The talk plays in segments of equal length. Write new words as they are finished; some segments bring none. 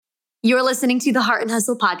You're listening to the Heart and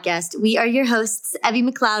Hustle podcast. We are your hosts, Evie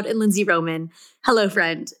McLeod and Lindsey Roman. Hello,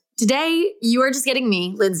 friend. Today, you are just getting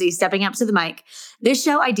me, Lindsey, stepping up to the mic. This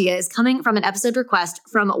show idea is coming from an episode request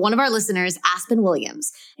from one of our listeners, Aspen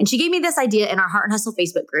Williams. And she gave me this idea in our Heart and Hustle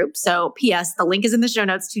Facebook group. So P.S., the link is in the show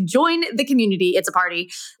notes to join the community. It's a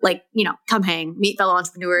party, come hang, meet fellow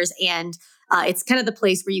entrepreneurs. And it's kind of the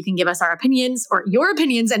place where you can give us our opinions or your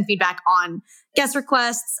opinions and feedback on guest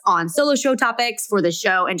requests, on solo show topics for the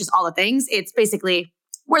show, and just all the things. It's basically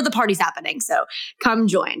where the party's happening. So come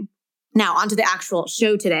join. Now, onto the actual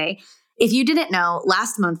show today. If you didn't know,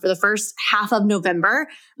 last month for the first half of November,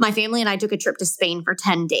 my family and I took a trip to Spain for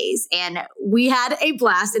 10 days. And we had a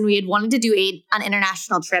blast, and we had wanted to do an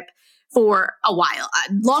international trip for a while,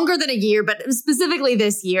 longer than a year, but specifically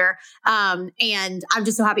this year. And I'm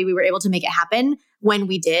just so happy we were able to make it happen when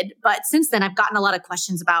we did. But since then, I've gotten a lot of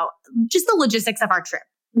questions about just the logistics of our trip,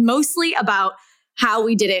 mostly about how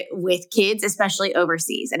we did it with kids, especially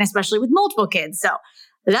overseas, and especially with multiple kids. So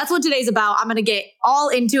that's what today's about. I'm going to get all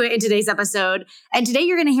into it in today's episode. And today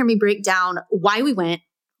you're going to hear me break down why we went,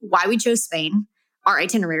 why we chose Spain, our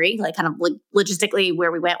itinerary, like kind of logistically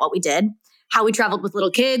where we went, what we did, how we traveled with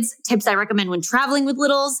little kids, tips I recommend when traveling with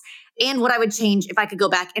littles, and what I would change if I could go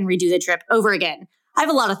back and redo the trip over again. I have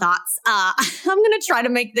a lot of thoughts. I'm going to try to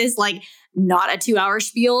make this not a 2-hour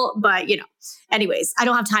spiel, but anyways, I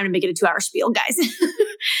don't have time to make it a 2-hour spiel, guys.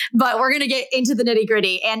 But we're going to get into the nitty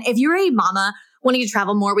gritty. And if you're a mama wanting to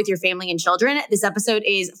travel more with your family and children, this episode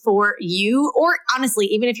is for you. Or honestly,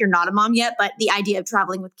 even if you're not a mom yet, but the idea of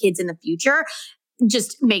traveling with kids in the future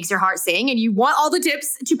just makes your heart sing and you want all the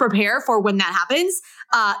tips to prepare for when that happens,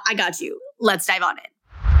 I got you. Let's dive on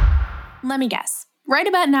in. Let me guess. Right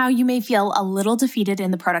about now, you may feel a little defeated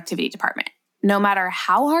in the productivity department. No matter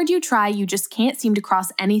how hard you try, you just can't seem to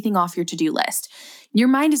cross anything off your to-do list. Your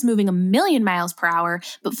mind is moving a million miles per hour,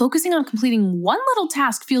 but focusing on completing one little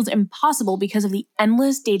task feels impossible because of the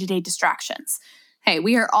endless day-to-day distractions. Hey,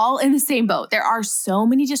 we are all in the same boat. There are so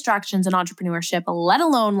many distractions in entrepreneurship, let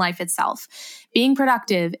alone life itself. Being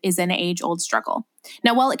productive is an age-old struggle.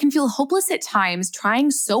 Now, while it can feel hopeless at times,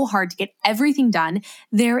 trying so hard to get everything done,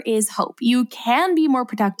 there is hope. You can be more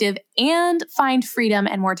productive and find freedom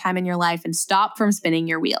and more time in your life and stop from spinning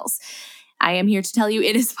your wheels. I am here to tell you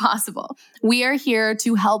it is possible. We are here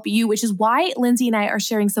to help you, which is why Lindsey and I are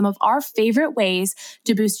sharing some of our favorite ways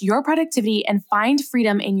to boost your productivity and find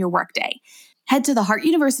freedom in your workday. Head to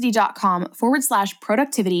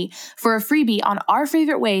theheartuniversity.com/productivity for a freebie on our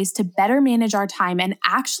favorite ways to better manage our time and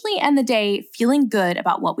actually end the day feeling good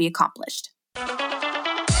about what we accomplished.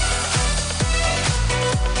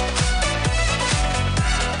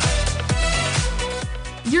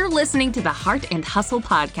 You're listening to the Heart and Hustle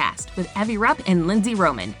podcast with Evie Rupp and Lindsey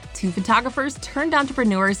Roman, two photographers turned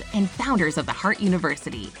entrepreneurs and founders of the Heart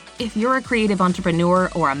University. If you're a creative entrepreneur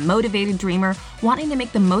or a motivated dreamer wanting to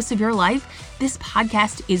make the most of your life, this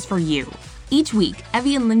podcast is for you. Each week,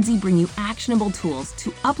 Evie and Lindsey bring you actionable tools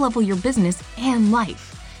to uplevel your business and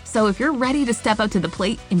life. So if you're ready to step up to the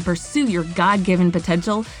plate and pursue your God-given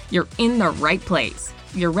potential, you're in the right place.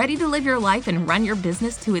 You're ready to live your life and run your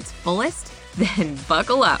business to its fullest? Then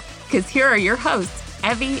buckle up, because here are your hosts,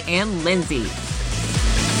 Evie and Lindsey.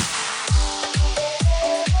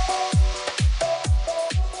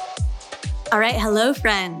 All right. Hello,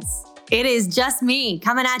 friends. It is just me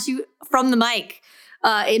coming at you from the mic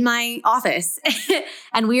in my office.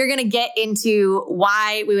 And we are going to get into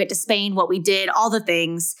why we went to Spain, what we did, all the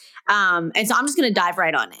things. And so I'm just going to dive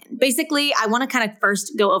right on in. Basically, I want to kind of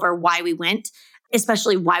first go over why we went,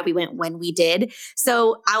 especially why we went when we did.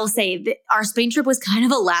 So I will say that our Spain trip was kind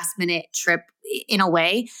of a last minute trip in a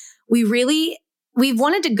way. We've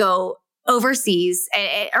wanted to go overseas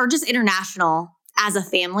or just international as a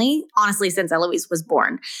family, honestly, since Eloise was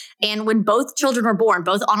born. And when both children were born,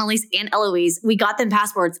 both Annalise and Eloise, we got them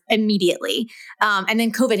passports immediately. And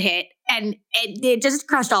then COVID hit and it just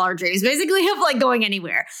crushed all our dreams, basically, of going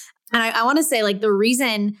anywhere. And I want to say the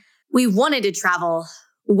reason we wanted to travel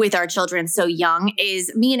with our children so young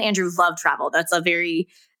is me and Andrew love travel. That's a very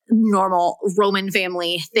normal Roman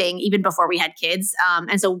family thing, even before we had kids.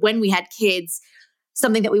 And so when we had kids,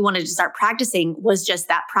 something that we wanted to start practicing was just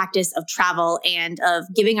that practice of travel and of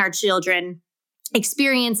giving our children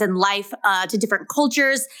experience and life to different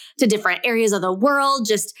cultures, to different areas of the world.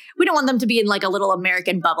 Just, we don't want them to be in a little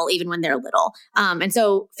American bubble, even when they're little. And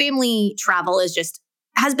so family travel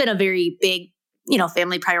has been a very big,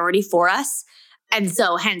 family priority for us. And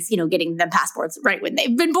so hence, getting them passports right when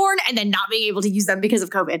they've been born and then not being able to use them because of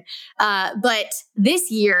COVID. But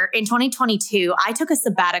this year in 2022, I took a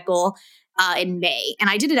sabbatical in May, and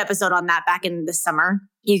I did an episode on that back in the summer.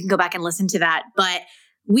 You can go back and listen to that. But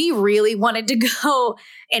we really wanted to go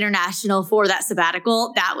international for that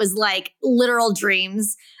sabbatical. That was like literal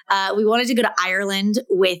dreams. We wanted to go to Ireland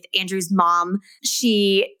with Andrew's mom.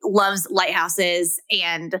 She loves lighthouses,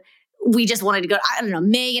 and we just wanted to go. I don't know,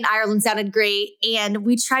 May in Ireland sounded great. And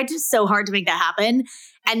we tried so hard to make that happen.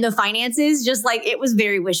 And the finances, just like, it was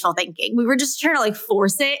very wishful thinking. We were just trying to like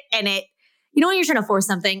force it. And it, when you're trying to force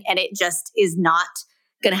something and it just is not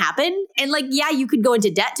going to happen. And like, yeah, you could go into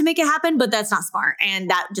debt to make it happen, but that's not smart. And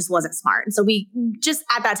that just wasn't smart. And so we just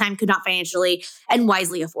at that time could not financially and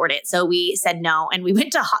wisely afford it. So we said no. And we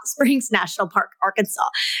went to Hot Springs National Park, Arkansas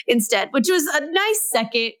instead, which was a nice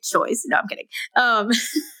second choice. No, I'm kidding.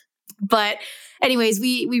 But anyways,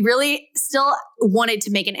 we really still wanted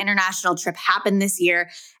to make an international trip happen this year.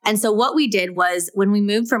 And so what we did was when we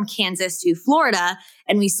moved from Kansas to Florida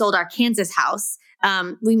and we sold our Kansas house,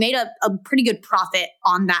 we made a pretty good profit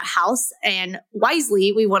on that house. And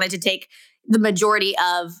wisely, we wanted to take the majority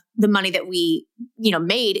of the money that we,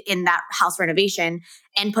 made in that house renovation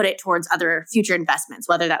and put it towards other future investments,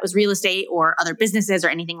 whether that was real estate or other businesses or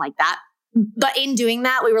anything like that. But in doing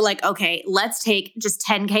that, we were like, okay, let's take just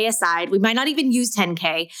 $10K aside. We might not even use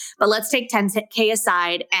 $10K, but let's take $10K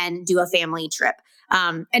aside and do a family trip.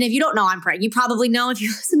 And if you don't know, I'm pregnant. You probably know if you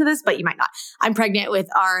listen to this, but you might not. I'm pregnant with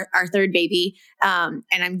our third baby, and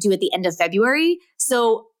I'm due at the end of February.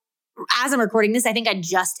 So as I'm recording this, I think I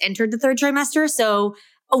just entered the third trimester. So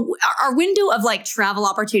our window of like travel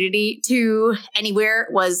opportunity to anywhere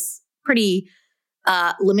was pretty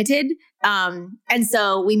limited. And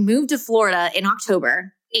so we moved to Florida in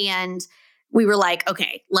October, and we were like,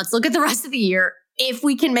 okay, let's look at the rest of the year. If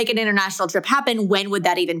we can make an international trip happen, when would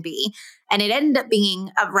that even be? And it ended up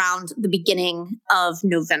being around the beginning of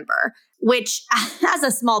November, which as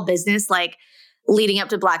a small business, like leading up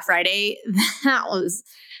to Black Friday,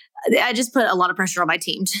 I just put a lot of pressure on my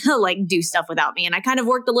team to like do stuff without me. And I kind of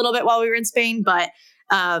worked a little bit while we were in Spain, but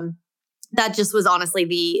that just was honestly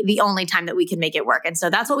the only time that we could make it work. And so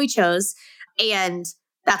that's what we chose. And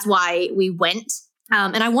that's why we went.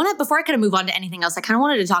 And I want to, before I kind of move on to anything else, I kind of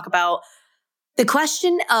wanted to talk about the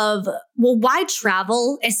question of, well, why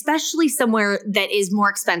travel, especially somewhere that is more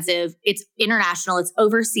expensive? It's international, it's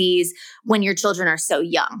overseas when your children are so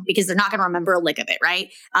young, because they're not going to remember a lick of it, right?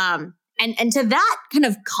 And to that kind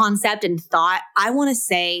of concept and thought, I want to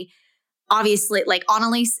say, obviously, like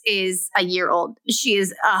Annalise is a year old. She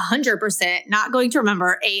is 100% not going to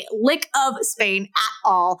remember a lick of Spain at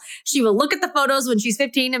all. She will look at the photos when she's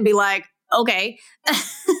 15 and be like, okay.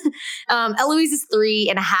 Eloise is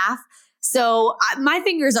 3.5. So my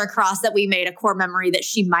fingers are crossed that we made a core memory that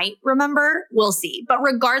she might remember. We'll see. But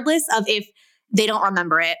regardless of if they don't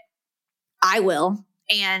remember it, I will,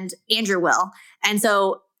 and Andrew will. And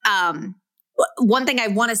so one thing I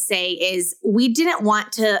want to say is we didn't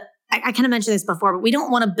want to, I kind of mentioned this before, but we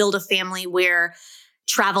don't want to build a family where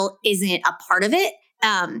travel isn't a part of it.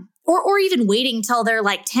 Or even waiting till they're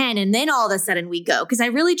like 10 and then all of a sudden we go. Because I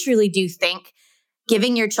really, truly do think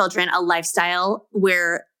giving your children a lifestyle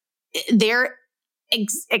where they're,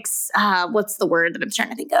 what's the word that I'm trying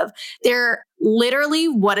to think of? They're literally,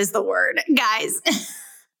 what is the word? Guys,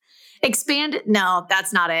 no,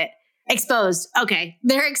 that's not it. Exposed. Okay.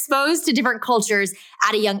 They're exposed to different cultures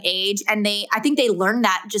at a young age. And I think they learn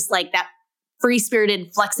that just like that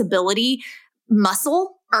free-spirited flexibility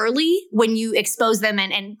muscle early when you expose them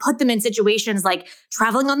and put them in situations like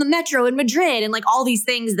traveling on the metro in Madrid and like all these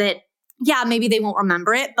things that, yeah, maybe they won't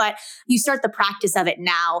remember it, but you start the practice of it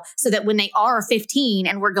now so that when they are 15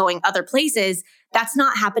 and we're going other places, that's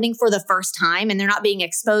not happening for the first time. And they're not being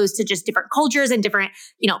exposed to just different cultures and different,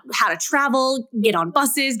 how to travel, get on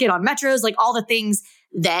buses, get on metros, like all the things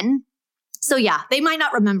then. So yeah, they might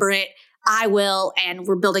not remember it. I will. And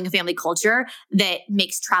we're building a family culture that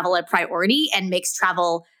makes travel a priority and makes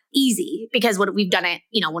travel easy, because what we've done it,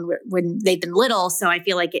 when they've been little. So I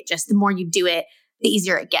feel like it just, the more you do it, the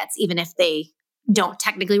easier it gets, even if they don't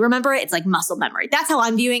technically remember it. It's like muscle memory. That's how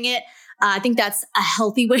I'm viewing it. I think that's a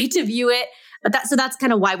healthy way to view it. But that's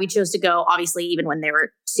kind of why we chose to go, obviously, even when they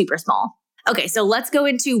were super small. Okay, so let's go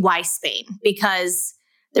into why Spain, because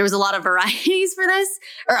there was a lot of varieties for this,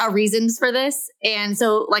 or reasons for this. And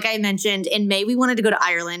so, like I mentioned, in May, we wanted to go to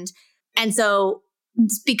Ireland. And so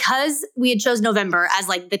because we had chose November as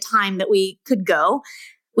like the time that we could go,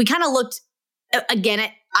 we kind of looked again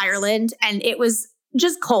at Ireland, and it was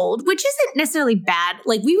just cold, which isn't necessarily bad.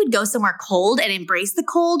 Like we would go somewhere cold and embrace the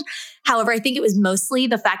cold. However, I think it was mostly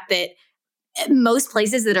the fact that most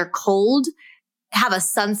places that are cold have a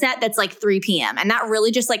sunset that's like 3 p.m. And that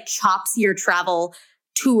really just like chops your travel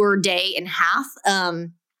tour day in half,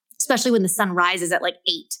 especially when the sun rises at like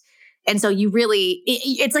 8. And so you really,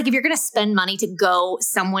 it's like if you're going to spend money to go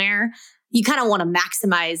somewhere, you kind of want to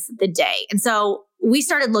maximize the day. And so we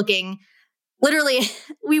started looking, literally,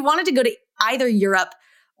 we wanted to go to either Europe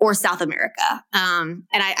or South America. And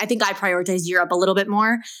I think I prioritized Europe a little bit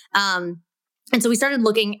more. And so we started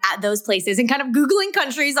looking at those places and kind of Googling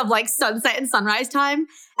countries of like sunset and sunrise time,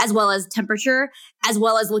 as well as temperature, as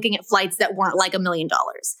well as looking at flights that weren't like $1 million.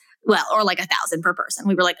 Well, or like $1,000 per person.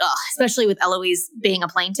 We were like, oh, especially with Eloise being a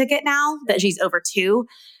plane ticket now that she's over 2,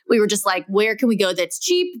 we were just like, where can we go that's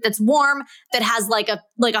cheap, that's warm, that has like a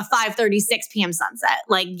 5:36 p.m. sunset?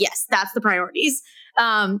 Like, yes, that's the priorities.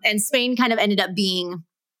 And Spain kind of ended up being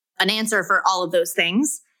an answer for all of those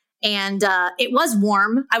things. And it was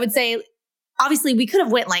warm. I would say, obviously, we could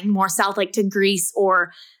have went like more south, like to Greece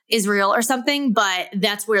or Israel or something, but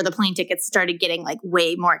that's where the plane tickets started getting like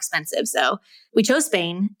way more expensive. So we chose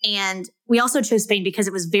Spain, and we also chose Spain because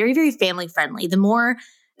it was very, very family friendly. The more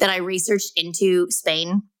that I researched into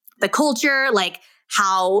Spain, the culture, like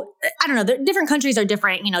how, I don't know, the different countries are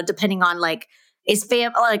different, you know, depending on like, is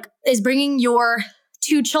bringing your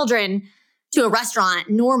 2 children to a restaurant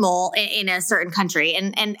normal in a certain country.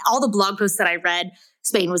 And all the blog posts that I read,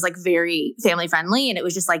 Spain was like very family friendly. And it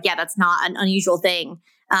was just like, yeah, that's not an unusual thing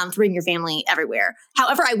to bring your family everywhere.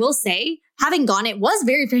 However, I will say, having gone, it was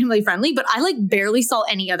very family friendly, but I like barely saw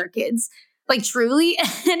any other kids. Like truly,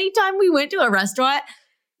 anytime we went to a restaurant,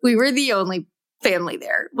 we were the only family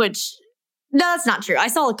there, which no, that's not true. I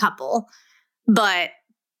saw a couple, but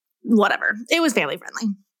whatever. It was family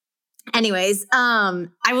friendly. Anyways, I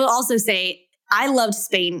will also say I loved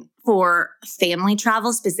Spain for family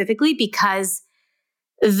travel specifically because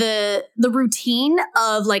the routine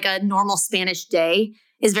of like a normal Spanish day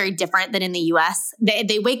is very different than in the US.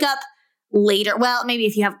 They wake up later. Well, maybe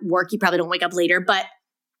if you have work, you probably don't wake up later, but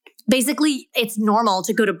basically it's normal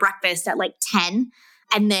to go to breakfast at like 10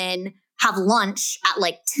 and then have lunch at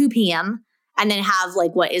like 2 p.m. and then have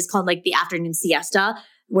like what is called like the afternoon siesta,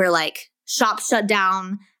 where like shops shut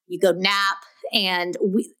down, you go nap. And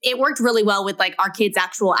it worked really well with like our kids'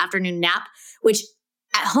 actual afternoon nap, which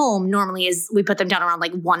at home normally is we put them down around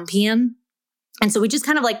like 1 p.m. And so we just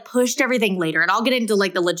kind of like pushed everything later. And I'll get into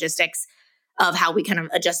like the logistics of how we kind of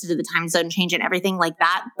adjusted to the time zone change and everything like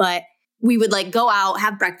that. But we would like go out,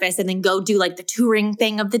 have breakfast, and then go do like the touring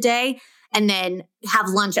thing of the day, and then have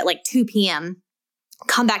lunch at like 2 p.m.,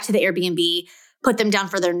 come back to the Airbnb, put them down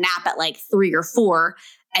for their nap at like 3 or 4.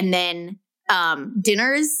 And then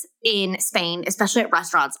dinners in Spain, especially at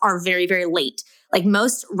restaurants, are very, very late. Like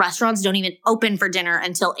most restaurants don't even open for dinner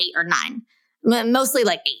until 8 or 9, mostly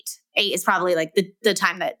like 8. 8 is probably like the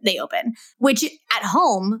time that they open, which at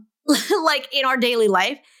home, like in our daily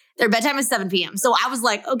life, their bedtime is 7 p.m. So I was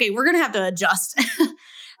like, okay, we're going to have to adjust.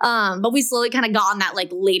 But we slowly kind of got on that like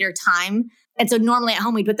later time. And so normally at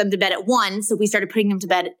home, we put them to bed at 1. So we started putting them to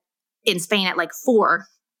bed in Spain at like 4.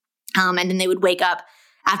 And then they would wake up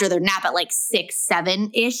after their nap at like 6,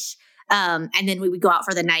 7-ish. And then we would go out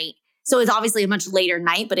for the night. So it was obviously a much later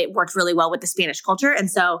night, but it worked really well with the Spanish culture. And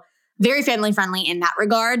so very family friendly in that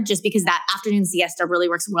regard, just because that afternoon siesta really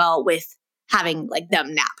works well with having like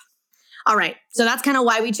them nap. All right. So that's kind of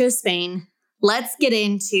why we chose Spain. Let's get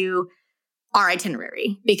into our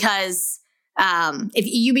itinerary, because if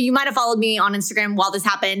you might have followed me on Instagram while this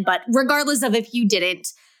happened, but regardless of if you didn't,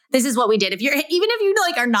 this is what we did. Even if you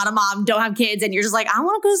like are not a mom, don't have kids, and you're just like, I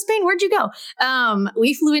want to go to Spain, where'd you go?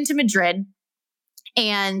 We flew into Madrid,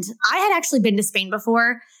 and I had actually been to Spain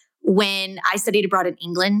before when I studied abroad in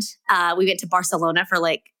England. We went to Barcelona for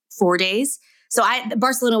like 4 days. So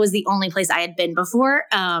Barcelona was the only place I had been before,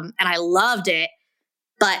 and I loved it.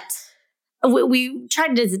 But we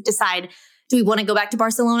tried to decide, do we want to go back to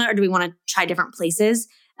Barcelona or do we want to try different places?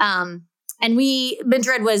 And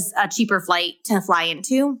Madrid was a cheaper flight to fly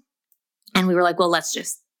into. And we were like, well, let's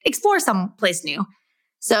just explore some place new.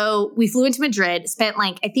 So we flew into Madrid, spent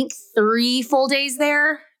like, I think 3 full days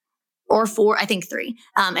there, or 4, I think 3.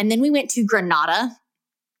 And then we went to Granada.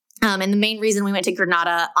 And the main reason we went to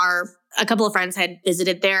Granada, a couple of friends had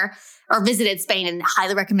visited Spain and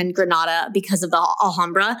highly recommend Granada because of the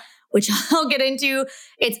Alhambra, which I'll get into.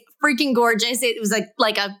 It's freaking gorgeous. It was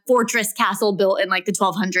like a fortress castle built in like the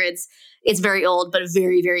 1200s. It's very old, but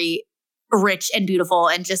very, very rich and beautiful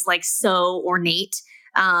and just like so ornate.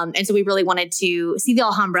 And so we really wanted to see the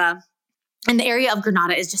Alhambra, and the area of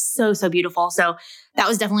Granada is just so, so beautiful. So that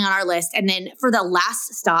was definitely on our list. And then for the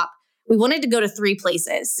last stop, we wanted to go to 3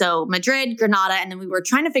 places. So Madrid, Granada, and then we were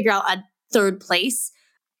trying to figure out a 3rd place.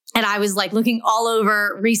 And I was like looking all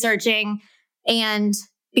over, researching. And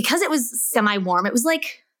because it was semi-warm, it was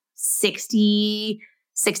like 60,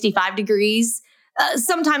 65 degrees,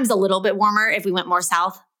 sometimes a little bit warmer if we went more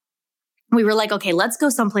south. we were like, okay, let's go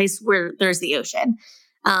someplace where there's the ocean.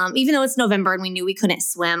 Even though it's November and we knew we couldn't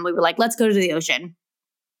swim, we were like, let's go to the ocean.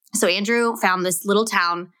 So Andrew found this little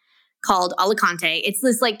town called Alicante. It's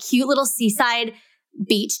this like cute little seaside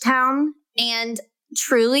beach town. And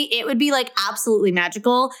truly, it would be like absolutely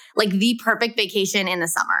magical, like the perfect vacation in the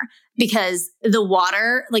summer because the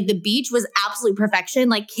water, like the beach was absolute perfection.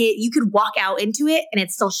 Like you could walk out into it and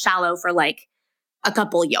it's still shallow for like a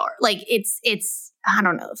couple yards. Like it's, I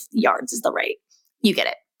don't know if yards is the right, you get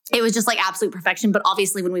it. It was just like absolute perfection. But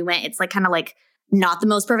obviously when we went, it's like kind of like not the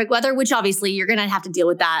most perfect weather, which obviously you're going to have to deal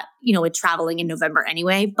with that, with traveling in November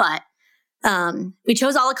anyway. But we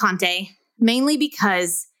chose Alicante mainly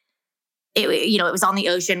because it was on the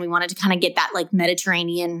ocean. We wanted to kind of get that like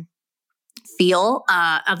Mediterranean feel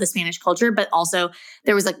of the Spanish culture, but also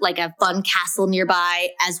there was like a fun castle nearby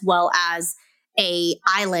as well as a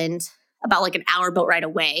island about like an hour boat ride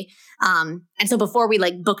away. And so before we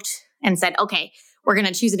like booked and said, okay, we're going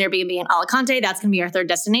to choose an Airbnb in Alicante, that's going to be our third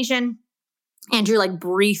destination. Andrew like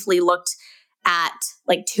briefly looked at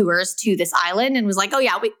like tours to this island and was like, oh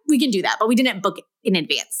yeah, we can do that. But we didn't book it in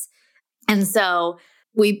advance. And so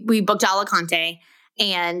we booked Alicante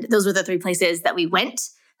and those were the 3 places that we went.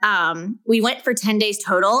 We went for 10 days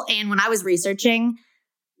total. And when I was researching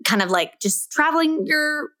kind of like just traveling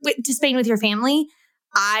to Spain with your family,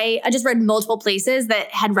 I just read multiple places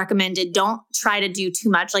that had recommended don't try to do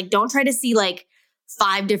too much. Like don't try to see like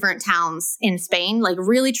 5 different towns in Spain, like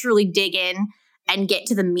really truly dig in and get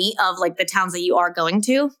to the meat of like the towns that you are going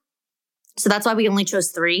to. So that's why we only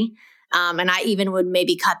chose 3. And I even would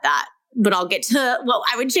maybe cut that, but I'll get to what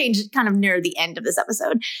I would change kind of near the end of this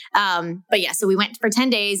episode. But yeah, so we went for 10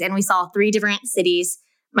 days and we saw 3 different cities,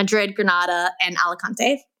 Madrid, Granada, and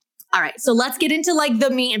Alicante. All right, so let's get into like the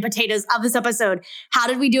meat and potatoes of this episode. How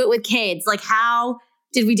did we do it with kids? Like how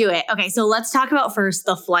did we do it? Okay, so let's talk about first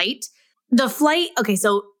the flight. Okay,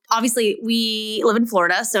 so obviously we live in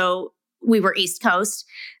Florida, so we were East Coast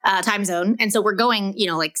time zone. And so we're going,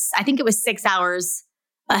 like I think it was 6 hours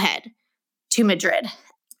ahead to Madrid.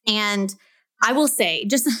 And I will say,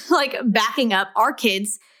 just like backing up, our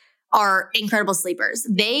kids are incredible sleepers.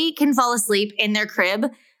 They can fall asleep in their crib,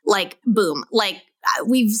 like boom. Like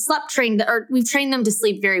we've trained them to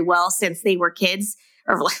sleep very well since they were kids,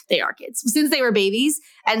 or they are kids, since they were babies.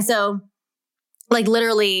 And so like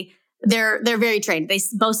literally they're very trained. They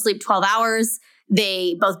both sleep 12 hours.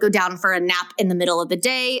 They both go down for a nap in the middle of the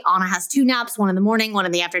day. Anna has 2 naps, one in the morning, one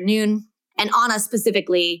in the afternoon. And Anna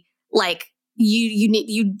specifically, like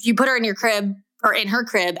you put her in your crib or in her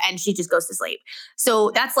crib and she just goes to sleep.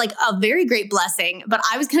 So that's like a very great blessing. But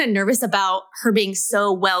I was kind of nervous about her being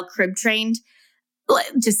so well crib trained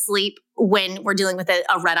to sleep when we're dealing with a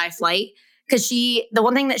red-eye flight. Because the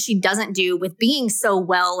one thing that she doesn't do with being so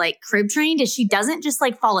well like crib trained is she doesn't just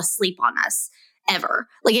like fall asleep on us ever.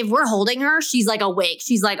 Like if we're holding her, she's like awake.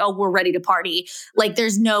 She's like, oh, we're ready to party. Like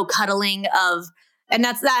there's no cuddling and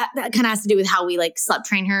that kind of has to do with how we like slept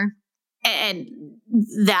train her and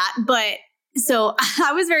that. But so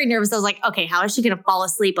I was very nervous. I was like, okay, how is she going to fall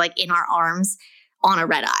asleep like in our arms on a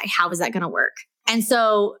red eye? How is that going to work? And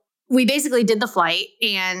so we basically did the flight,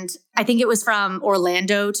 and I think it was from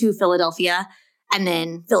Orlando to Philadelphia and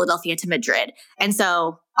then Philadelphia to Madrid. And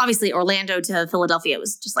so obviously Orlando to Philadelphia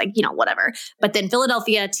was just like, whatever. But then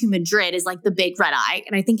Philadelphia to Madrid is like the big red eye.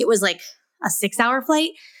 And I think it was like a 6-hour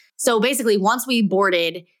flight. So basically once we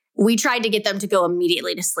boarded, we tried to get them to go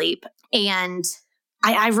immediately to sleep. And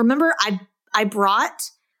I remember I brought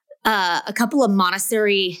a couple of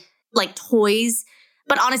Montessori like toys.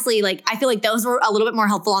 But honestly, like I feel like those were a little bit more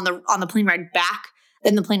helpful on the plane ride back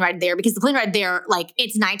than the plane ride there, because the plane ride there, like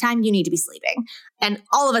it's nighttime, you need to be sleeping. And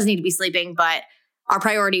all of us need to be sleeping, but our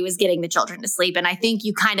priority was getting the children to sleep. And I think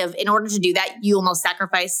you kind of, in order to do that, you almost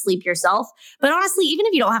sacrifice sleep yourself. But honestly, even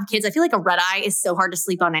if you don't have kids, I feel like a red eye is so hard to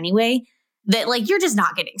sleep on anyway, that like you're just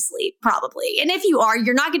not getting sleep probably. And if you are,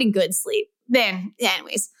 you're not getting good sleep. Then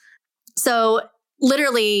anyways. So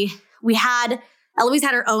literally Eloise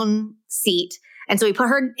had her own seat. And so we put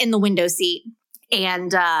her in the window seat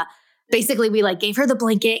and basically we like gave her the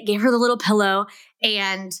blanket, gave her the little pillow,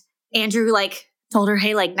 and Andrew like told her,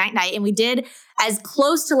 hey, like night night. And we did as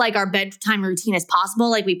close to like our bedtime routine as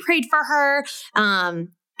possible. Like we prayed for her and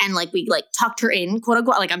like we like tucked her in, quote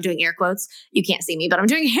unquote, like I'm doing air quotes. You can't see me, but I'm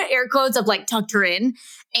doing air quotes of like tucked her in.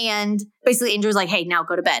 And basically Andrew was like, hey, now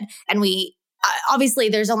go to bed. And we obviously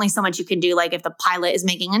there's only so much you can do. Like if the pilot is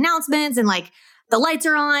making announcements and like the lights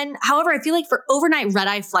are on. However, I feel like for overnight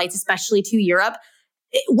red-eye flights, especially to Europe,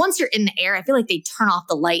 once you're in the air, I feel like they turn off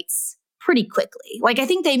the lights pretty quickly. Like I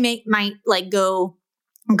think they might like go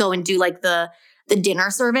and do like the the dinner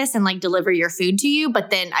service and like deliver your food to you. But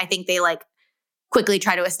then I think they like quickly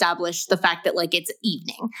try to establish the fact that like it's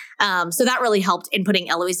evening. So that really helped in putting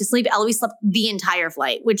Eloise to sleep. Eloise slept the entire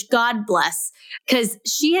flight, which God bless, because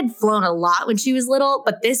she had flown a lot when she was little,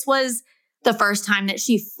 but this was the first time that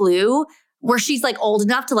she flew where she's like old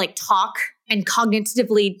enough to like talk and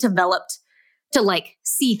cognitively developed to like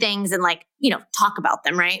see things and like, you know, talk about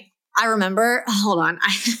them, right? I remember, hold on,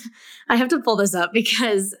 I have to pull this up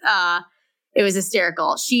because it was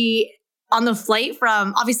hysterical. On the flight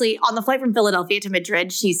from Philadelphia to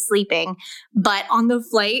Madrid, she's sleeping. But on the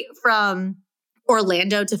flight from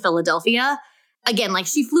Orlando to Philadelphia, again, like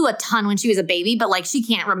she flew a ton when she was a baby, but like she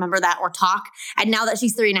can't remember that or talk. And now that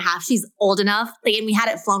she's 3.5, she's old enough. Like, and we had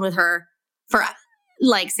it flown with her for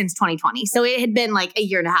like since 2020. So it had been like a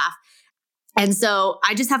year and a half. And so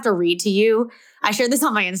I just have to read to you. I shared this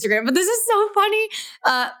on my Instagram, but this is so funny.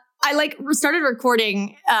 I like started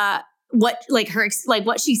recording what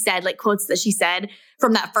she said, like quotes that she said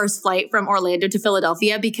from that first flight from Orlando to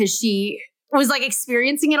Philadelphia, because she was like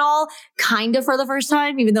experiencing it all kind of for the first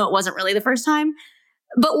time, even though it wasn't really the first time.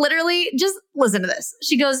 But literally, just listen to this.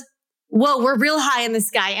 She goes, "Whoa, we're real high in the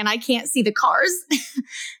sky and I can't see the cars."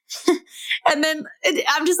 And then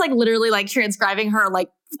I'm just like literally like transcribing her like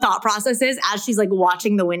thought processes as she's like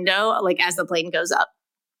watching the window, like as the plane goes up.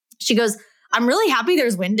 She goes, "I'm really happy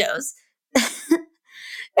there's windows."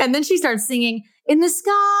 And then she starts singing, in the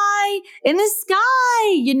sky,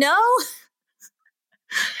 you know?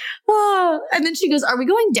 Oh, and then she goes, "Are we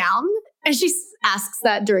going down?" And she asks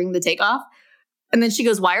that during the takeoff. And then she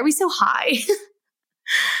goes, "Why are we so high?"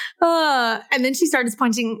 And then she starts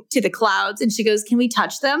pointing to the clouds and she goes, "Can we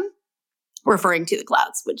touch them?" Referring to the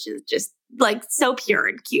clouds, which is just like so pure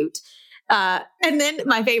and cute. And then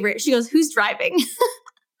my favorite, she goes, "Who's driving?"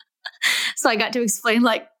 So I got to explain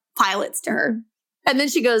like pilots to her. And then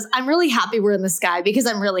she goes, "I'm really happy we're in the sky because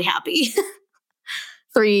I'm really happy."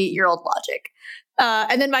 3-year-old logic.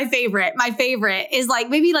 And then my favorite is like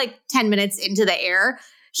maybe like 10 minutes into the air,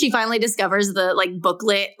 she finally discovers the like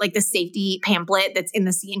booklet, like the safety pamphlet that's in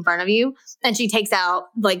the seat in front of you. And she takes out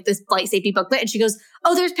like this flight safety booklet and she goes,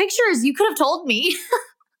 "Oh, there's pictures. You could have told me."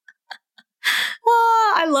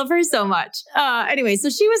 Oh, I love her so much. Anyway,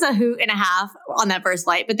 so she was a hoot and a half on that first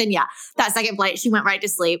flight. But then, yeah, that second flight, she went right to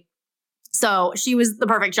sleep. So she was the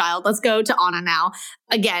perfect child. Let's go to Anna now.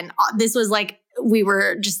 Again, this was like, we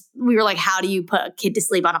were like, how do you put a kid to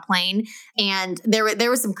sleep on a plane? And there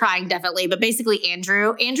was some crying definitely, but basically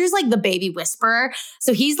Andrew's like the baby whisperer.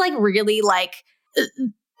 So he's like really like,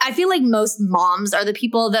 I feel like most moms are the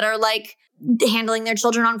people that are like handling their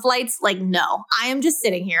children on flights. Like, no, I am just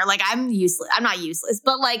sitting here. Like I'm useless. I'm not useless,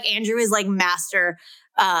 but like Andrew is like master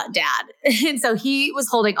dad. And so he was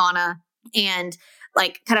holding Anna and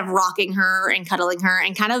like kind of rocking her and cuddling her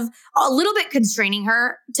and kind of a little bit constraining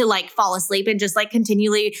her to like fall asleep and just like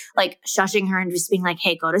continually like shushing her and just being like,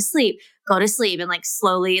 "Hey, go to sleep. And like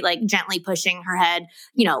slowly, like gently pushing her head,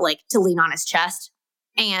 you know, like to lean on his chest.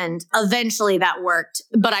 And eventually that worked.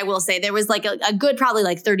 But I will say there was like a good, probably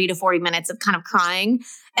like 30 to 40 minutes of kind of crying.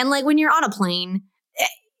 And like when you're on a plane,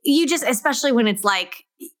 you just, especially when it's like,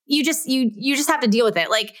 you just have to deal with it.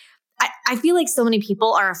 Like, I feel like so many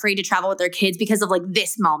people are afraid to travel with their kids because of like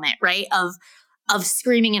this moment, right? Of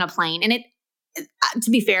screaming in a plane. And to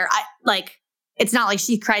be fair, it's not like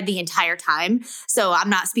she cried the entire time. So I'm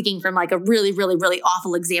not speaking from like a really, really, really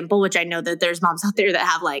awful example, which I know that there's moms out there that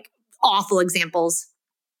have like awful examples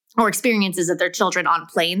or experiences of their children on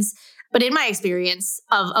planes. But in my experience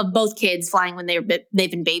of both kids flying when they've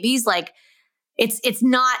been babies, like it's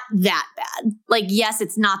not that bad. Like, yes,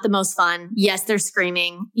 it's not the most fun. Yes, they're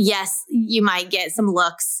screaming. Yes, you might get some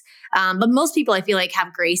looks. But most people, I feel like,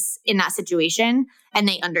 have grace in that situation and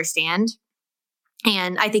they understand.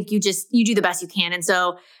 And I think you do the best you can. And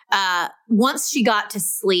so once she got to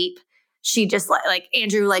sleep, she just like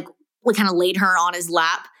Andrew, like kind of laid her on his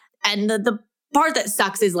lap. And the part that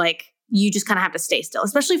sucks is like, you just kind of have to stay still,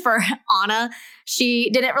 especially for Anna. She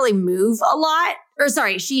didn't really move a lot. Or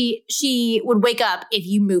sorry, she would wake up if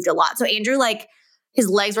you moved a lot. So Andrew, like his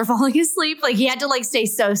legs were falling asleep. Like he had to like stay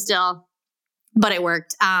so still, but it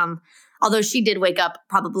worked. Although she did wake up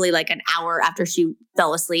probably like an hour after she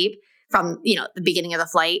fell asleep from, you know, the beginning of the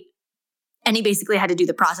flight. And he basically had to do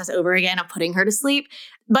the process over again of putting her to sleep.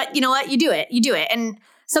 But you know what? You do it. And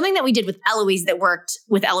something that we did with Eloise that worked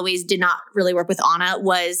with Eloise did not really work with Anna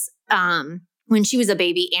was when she was a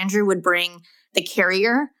baby, Andrew would bring the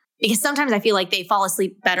carrier, because sometimes I feel like they fall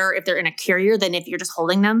asleep better if they're in a carrier than if you're just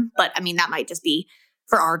holding them. But I mean, that might just be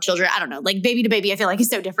for our children. I don't know, like baby to baby, I feel like is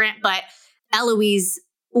so different. But Eloise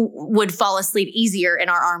would fall asleep easier in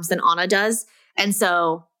our arms than Anna does. And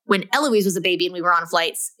so when Eloise was a baby and we were on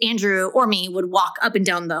flights, Andrew or me would walk up and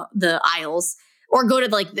down the aisles or go to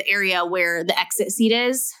like the area where the exit seat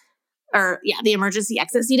is, or the emergency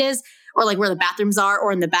exit seat is, or like where the bathrooms are,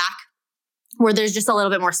 or in the back where there's just a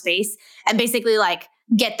little bit more space, and basically like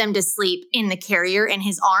get them to sleep in the carrier in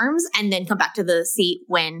his arms and then come back to the seat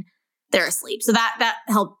when they're asleep. So that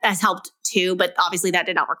has helped too, but obviously that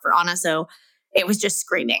did not work for Anna. So it was just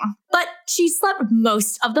screaming. But she slept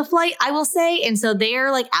most of the flight, I will say. And so they're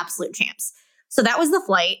like absolute champs. So that was the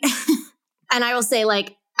flight. And I will say,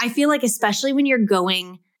 like, I feel like especially when you're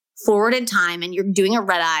going forward in time and you're doing a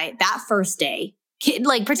red eye, that first day,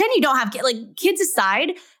 pretend you don't have kids. Like, kids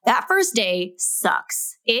aside, that first day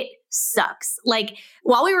sucks. It sucks. Like,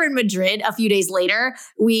 while we were in Madrid a few days later,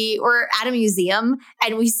 we were at a museum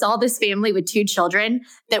and we saw this family with 2 children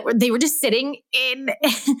they were just sitting in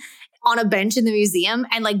on a bench in the museum,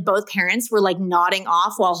 and like both parents were like nodding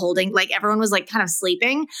off while holding, like everyone was like kind of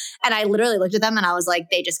sleeping. And I literally looked at them and I was like,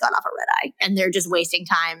 they just got off a red eye and they're just wasting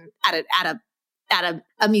time at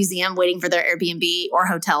a museum waiting for their Airbnb or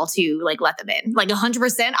hotel to like let them in. Like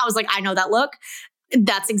 100%. I was like, I know that look.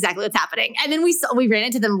 That's exactly what's happening. And then we ran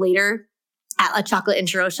into them later at a chocolate and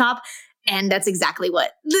churro shop. And that's exactly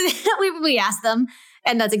what we asked them.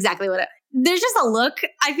 And that's exactly what there's just a look,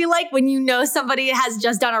 I feel like, when you know somebody has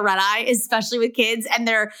just done a red eye, especially with kids, and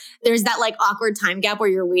there's that like awkward time gap where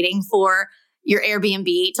you're waiting for your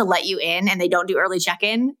Airbnb to let you in and they don't do early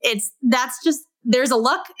check-in. There's a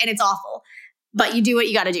look and it's awful, but you do what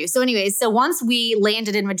you got to do. So anyways, so once we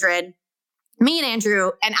landed in Madrid, me and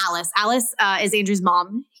Andrew and Alice is Andrew's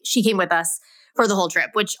mom. She came with us for the whole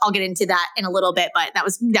trip, which I'll get into that in a little bit, but that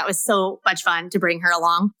was so much fun to bring her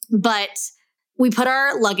along. But we put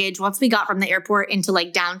our luggage, once we got from the airport into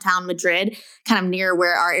like downtown Madrid, kind of near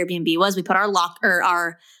where our Airbnb was, we put our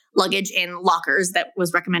luggage in lockers that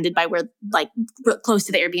was recommended by where, like, close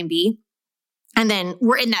to the Airbnb. And then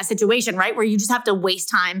we're in that situation, right, where you just have to waste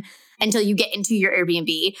time until you get into your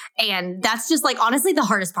Airbnb. And that's just like, honestly, the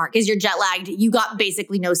hardest part, because you're jet lagged. You got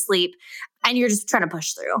basically no sleep and you're just trying to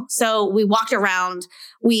push through. So we walked around,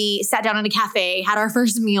 we sat down in a cafe, had our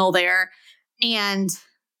first meal there. And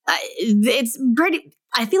it's pretty,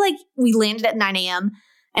 I feel like we landed at 9 a.m.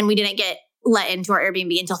 and we didn't get let into our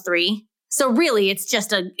Airbnb until 3. So really you're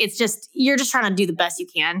just trying to do the best you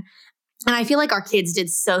can. And I feel like our kids did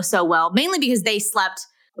so well, mainly because they slept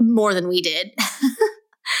more than we did.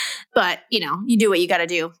 But, you do what you got to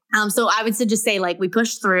do. So I would just say, like, we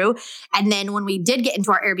pushed through. And then when we did get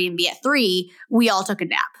into our Airbnb at 3, we all took a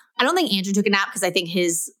nap. I don't think Andrew took a nap because I think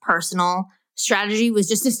his personal strategy was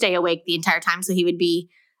just to stay awake the entire time so he would be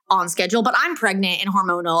on schedule. But I'm pregnant and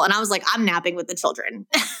hormonal, and I was like, I'm napping with the children.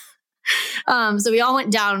 So we all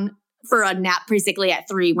went down for a nap basically at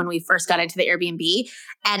 3 when we first got into the Airbnb.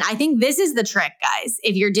 And I think this is the trick, guys.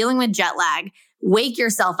 If you're dealing with jet lag, wake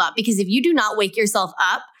yourself up, because if you do not wake yourself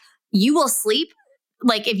up, you will sleep.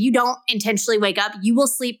 Like, if you don't intentionally wake up, you will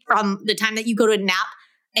sleep from the time that you go to a nap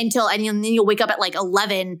and then you'll wake up at like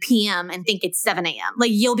 11 p.m. and think it's 7 a.m.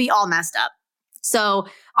 Like, you'll be all messed up. So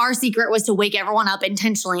our secret was to wake everyone up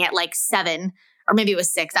intentionally at like 7, or maybe it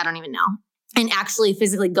was 6. I don't even know. And actually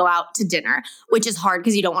physically go out to dinner, which is hard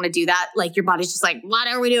because you don't want to do that. Like, your body's just like, what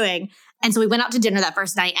are we doing? And so we went out to dinner that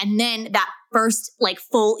first night. And then that first like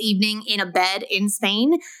full evening in a bed in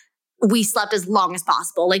Spain, we slept as long as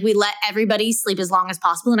possible. Like, we let everybody sleep as long as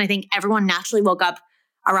possible. And I think everyone naturally woke up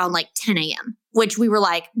around like 10 a.m., which we were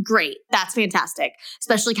like, great, that's fantastic.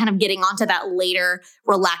 Especially kind of getting onto that later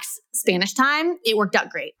relaxed Spanish time. It worked out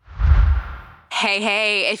great.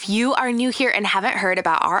 Hey, if you are new here and haven't heard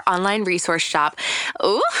about our online resource shop,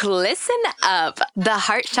 listen up. The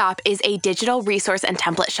Heart Shop is a digital resource and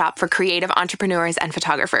template shop for creative entrepreneurs and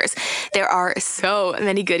photographers. There are so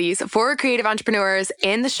many goodies for creative entrepreneurs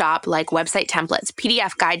in the shop, like website templates,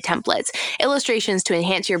 PDF guide templates, illustrations to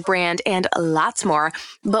enhance your brand, and lots more.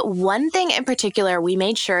 But one thing in particular we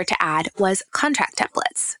made sure to add was contract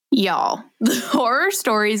templates. Y'all, the horror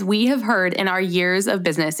stories we have heard in our years of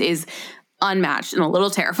business is unmatched and a little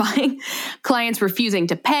terrifying. Clients refusing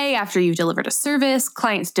to pay after you've delivered a service,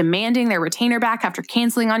 clients demanding their retainer back after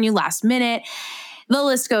canceling on you last minute. The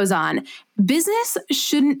list goes on. Business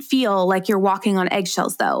shouldn't feel like you're walking on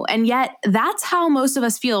eggshells, though. And yet that's how most of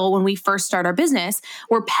us feel when we first start our business.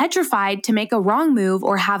 We're petrified to make a wrong move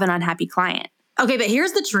or have an unhappy client. Okay, but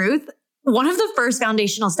here's the truth. One of the first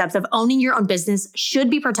foundational steps of owning your own business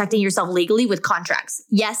should be protecting yourself legally with contracts.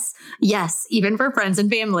 Yes, even for friends and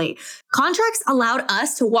family. Contracts allowed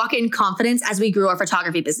us to walk in confidence as we grew our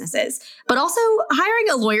photography businesses. But also, hiring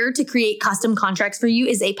a lawyer to create custom contracts for you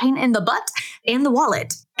is a pain in the butt and the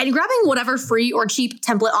wallet. And grabbing whatever free or cheap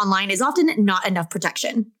template online is often not enough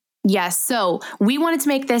protection. Yes, so we wanted to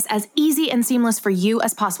make this as easy and seamless for you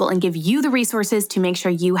as possible and give you the resources to make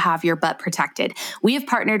sure you have your butt protected. We have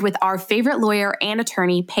partnered with our favorite lawyer and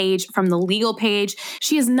attorney, Paige, from The Legal Page.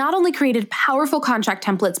 She has not only created powerful contract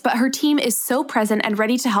templates, but her team is so present and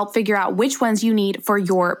ready to help figure out which ones you need for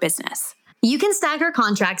your business. You can snag her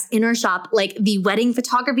contracts in her shop like the wedding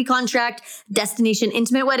photography contract, destination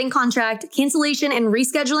intimate wedding contract, cancellation and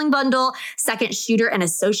rescheduling bundle, second shooter and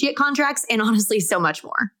associate contracts, and honestly, so much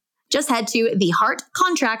more. Just head to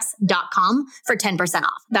theheartcontracts.com for 10%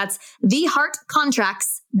 off. That's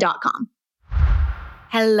theheartcontracts.com.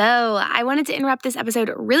 Hello. I wanted to interrupt this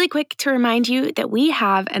episode really quick to remind you that we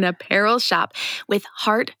have an apparel shop with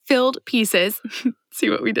heart-filled pieces. See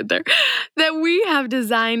what we did there? That we have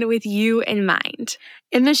designed with you in mind.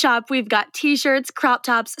 In the shop, we've got t-shirts, crop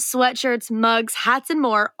tops, sweatshirts, mugs, hats, and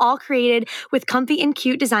more, all created with comfy and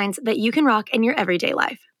cute designs that you can rock in your everyday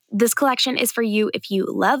life. This collection is for you if you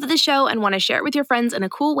love the show and want to share it with your friends in a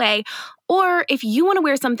cool way, or if you want to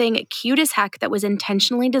wear something cute as heck that was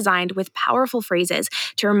intentionally designed with powerful phrases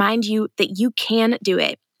to remind you that you can do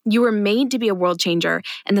it. You were made to be a world changer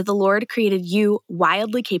and that the Lord created you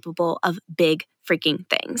wildly capable of big freaking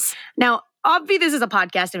things. Now, obviously, this is a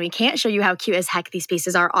podcast and we can't show you how cute as heck these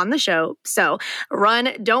pieces are on the show. So run,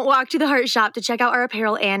 don't walk to the Heart Shop to check out our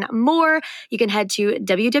apparel and more. You can head to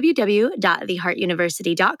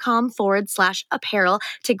www.theheartuniversity.com/apparel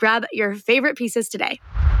to grab your favorite pieces today.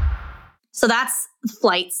 So that's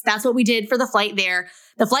flights. That's what we did for the flight there.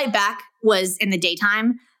 The flight back was in the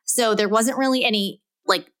daytime. So there wasn't really any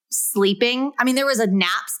sleeping. I mean, there was a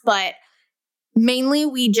naps, but mainly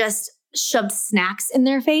we just shoved snacks in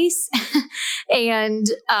their face and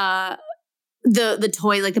the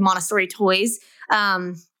toy, like the Montessori toys,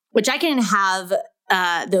 which I can have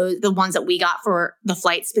the ones that we got for the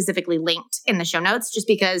flight specifically linked in the show notes, just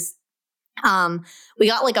because we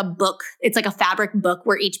got like a book. It's like a fabric book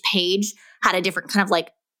where each page had a different kind of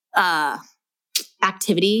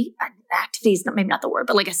activity is maybe not the word,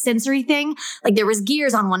 but like a sensory thing. Like there was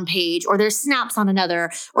gears on one page, or there's snaps on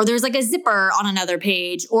another, or there's like a zipper on another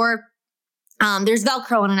page, or there's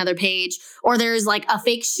Velcro on another page, or there's like a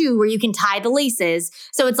fake shoe where you can tie the laces.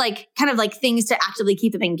 So it's like kind of like things to actively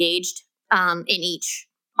keep them engaged on each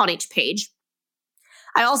page.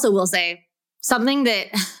 I also will say something that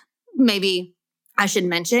maybe I should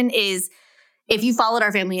mention is, if you followed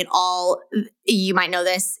our family at all, you might know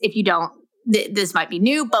this. If you don't, this might be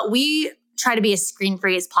new, but we try to be as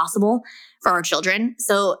screen-free as possible for our children.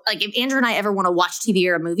 So like if Andrew and I ever want to watch TV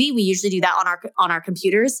or a movie, we usually do that on our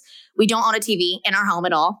computers. We don't own a TV in our home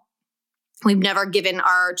at all. We've never given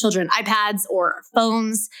our children iPads or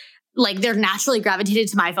phones. Like they're naturally gravitated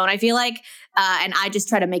to my phone, I feel like. And I just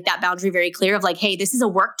try to make that boundary very clear of like, hey, this is a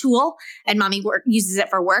work tool and mommy uses it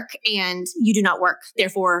for work and you do not work.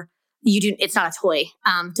 Therefore, it's not a toy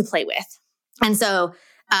to play with. And so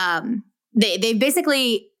they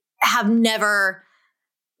basically have never,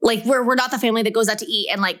 like we're not the family that goes out to eat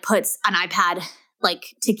and like puts an iPad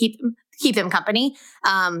like to keep them company.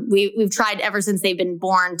 We've tried ever since they've been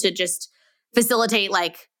born to just facilitate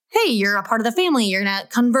like, hey, you're a part of the family. You're going to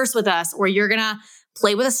converse with us, or you're going to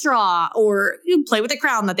play with a straw, or you play with a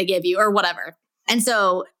crown that they give you, or whatever. And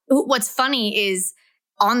so what's funny is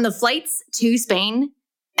on the flights to Spain,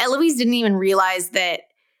 Eloise didn't even realize that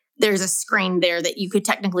there's a screen there that you could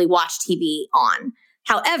technically watch TV on.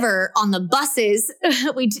 However, on the buses,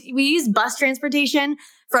 we used bus transportation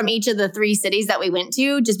from each of the 3 cities that we went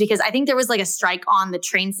to, just because I think there was like a strike on the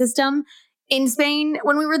train system in Spain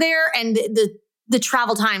when we were there. And the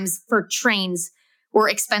travel times for trains were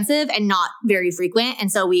expensive and not very frequent.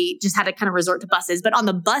 And so we just had to kind of resort to buses. But on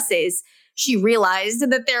the buses, she realized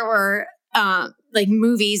that there were like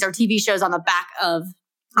movies or TV shows on the back of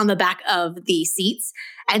the seats.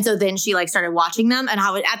 And so then she like started watching them. And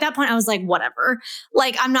at that point I was like, whatever,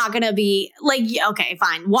 like, I'm not going to be like, yeah, okay,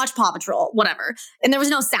 fine. Watch Paw Patrol, whatever. And there was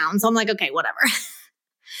no sound. So I'm like, okay, whatever.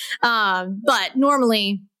 But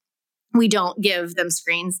normally we don't give them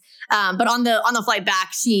screens. But on the flight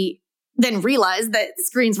back, she then realized that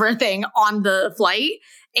screens were a thing on the flight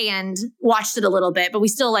and watched it a little bit, but we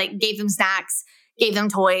still like gave them snacks, gave them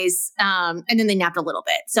toys. And then they napped a little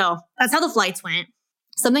bit. So that's how the flights went.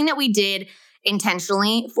 Something that we did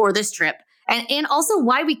intentionally for this trip, and also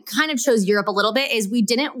why we kind of chose Europe a little bit, is we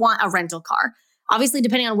didn't want a rental car. Obviously,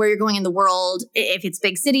 depending on where you're going in the world, if it's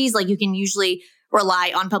big cities, like you can usually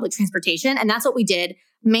rely on public transportation. And that's what we did,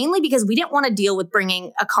 mainly because we didn't want to deal with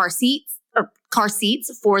bringing a car seats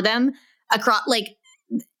for them across, like,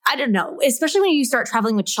 I don't know, especially when you start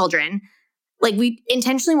traveling with children. Like we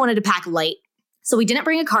intentionally wanted to pack light. So we didn't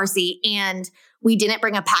bring a car seat and we didn't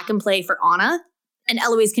bring a pack and play for Anna. and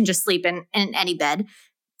Eloise can just sleep in any bed.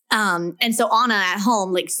 And so Anna at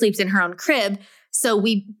home like sleeps in her own crib. So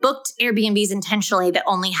we booked Airbnbs intentionally that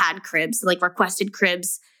only had cribs, like requested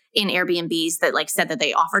cribs in Airbnbs that like said that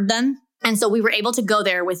they offered them. And so we were able to go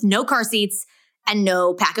there with no car seats and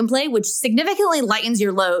no pack and play, which significantly lightens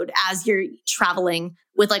your load as you're traveling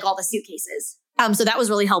with like all the suitcases. So that was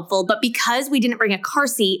really helpful. But because we didn't bring a car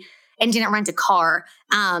seat and didn't rent a car,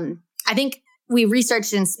 I think we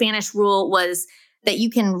researched in Spanish rule was that you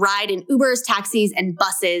can ride in Ubers, taxis, and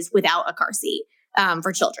buses without a car seat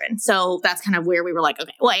for children. So that's kind of where we were like,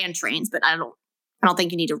 okay, well, and trains, but I don't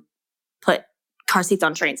think you need to put car seats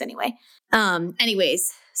on trains anyway.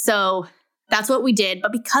 Anyways, so that's what we did.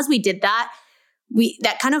 But because we did that,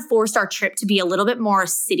 that kind of forced our trip to be a little bit more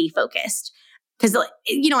city focused. Because,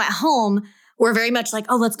 you know, at home, we're very much like,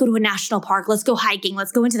 oh, let's go to a national park. Let's go hiking.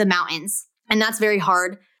 Let's go into the mountains. And that's very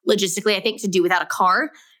hard logistically, I think, to do without a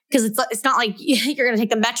car. Because it's not like you're going to take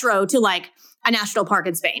the metro to like a national park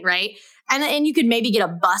in Spain, right? And you could maybe get a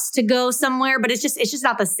bus to go somewhere, but it's just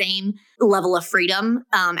not the same level of freedom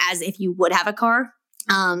as if you would have a car.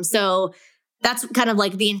 So that's kind of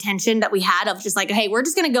like the intention that we had of just like, hey, we're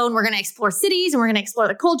just going to go and we're going to explore cities and we're going to explore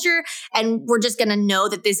the culture. And we're just going to know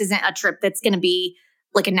that this isn't a trip that's going to be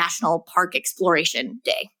like a national park exploration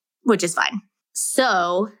day, which is fine.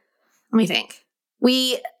 So let me think.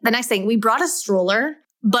 The next thing, we brought a stroller,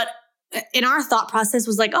 but in our thought process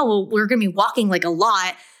was like, oh, well, we're going to be walking like a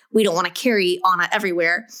lot. We don't want to carry Anna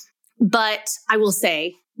everywhere. But I will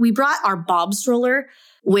say we brought our Bob stroller,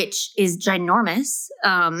 which is ginormous.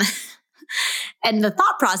 And the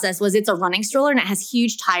thought process was it's a running stroller and it has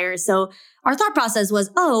huge tires. So our thought process was,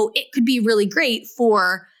 oh, it could be really great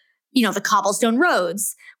for, you know, the cobblestone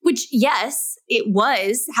roads, which yes, it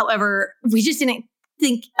was. However, we just didn't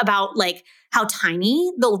think about like how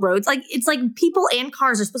tiny the roads, like it's like people and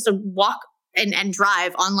cars are supposed to walk and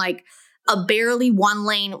drive on like a barely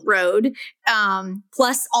 1-lane road,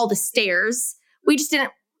 plus all the stairs. We just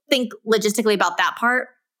didn't think logistically about that part.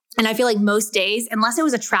 And I feel like most days, unless it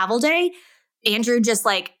was a travel day, Andrew just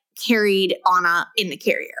like carried Anna in the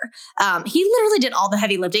carrier. He literally did all the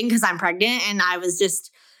heavy lifting because I'm pregnant and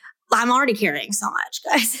I'm already carrying so much,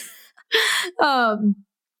 guys.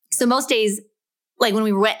 So most days, like when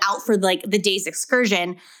we went out for like the day's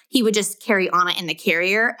excursion, he would just carry Anna in the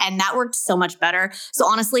carrier and that worked so much better. So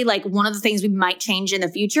honestly, like one of the things we might change in the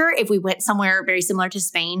future if we went somewhere very similar to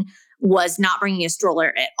Spain was not bringing a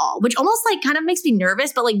stroller at all, which almost like kind of makes me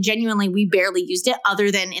nervous, but like genuinely we barely used it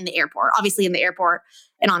other than in the airport. Obviously in the airport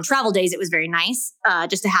and on travel days, it was very nice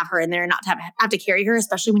just to have her in there and not to have to carry her,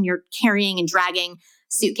 especially when you're carrying and dragging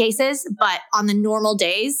suitcases. But on the normal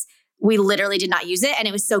days, we literally did not use it. And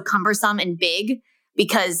it was so cumbersome and big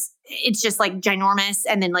because it's just like ginormous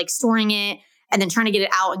and then like storing it and then trying to get it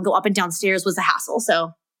out and go up and down stairs was a hassle.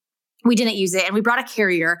 So we didn't use it. And we brought a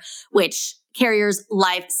carrier, which carrier's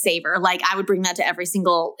lifesaver. Like I would bring that to every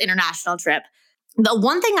single international trip. The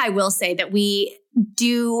one thing I will say that we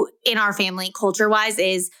do in our family culture-wise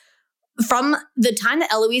is from the time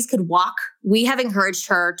that Eloise could walk, we have encouraged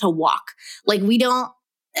her to walk. Like we don't,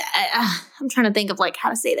 I'm trying to think of like how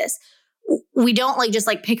to say this. We don't like just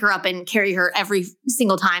like pick her up and carry her every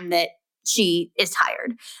single time that she is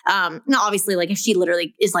tired. Now, obviously, like if she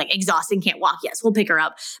literally is like exhausted and can't walk, yes, we'll pick her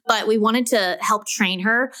up. But we wanted to help train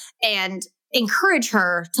her and encourage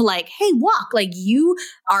her to like, hey, walk. Like you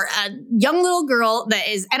are a young little girl that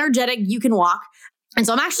is energetic. You can walk. And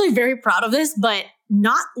so I'm actually very proud of this, but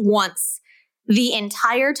not once the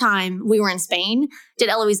entire time we were in Spain did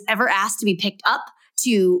Eloise ever ask to be picked up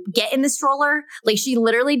to get in the stroller. Like she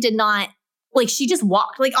literally did not, like she just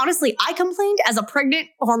walked. Like honestly, I complained as a pregnant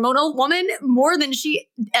hormonal woman more than she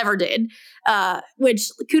ever did, which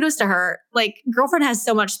kudos to her. Like girlfriend has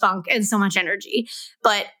so much spunk and so much energy,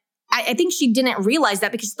 but I think she didn't realize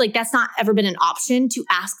that because like that's not ever been an option to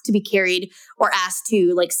ask to be carried or ask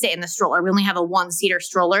to like sit in the stroller. We only have a 1-seater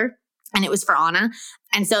stroller and it was for Anna.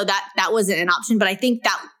 And so that wasn't an option, but I think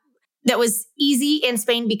that was easy in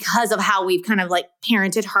Spain because of how we've kind of like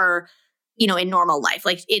parented her, you know, in normal life.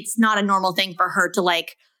 Like it's not a normal thing for her to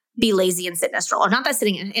like be lazy and sit in a stroller. Not that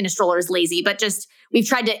sitting in a stroller is lazy, but just we've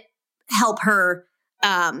tried to help her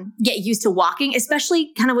get used to walking,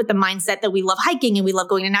 especially kind of with the mindset that we love hiking and we love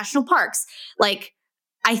going to national parks. Like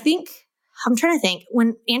I'm trying to think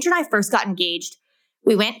when Andrew and I first got engaged,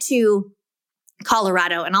 we went to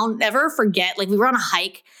Colorado and I'll never forget, like we were on a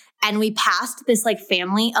hike and we passed this like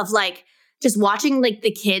family of like just watching like the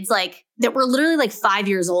kids like that were literally like 5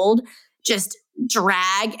 years old, just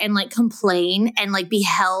drag and like complain and like be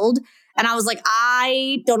held And I was like,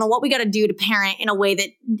 I don't know what we got to do to parent in a way that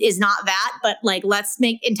is not that, but like, let's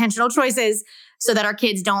make intentional choices so that our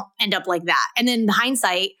kids don't end up like that. And then the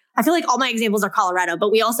hindsight, I feel like all my examples are Colorado,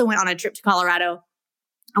 but we also went on a trip to Colorado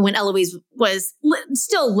when Eloise was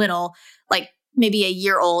still little, like maybe a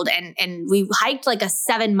year old. And we hiked like a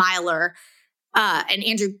 7-miler. And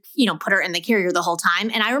Andrew, put her in the carrier the whole time.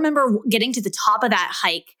 And I remember getting to the top of that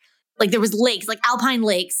hike, like there was lakes, like alpine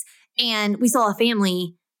lakes. And we saw a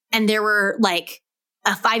family and there were like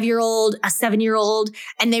a 5-year-old, a 7-year-old,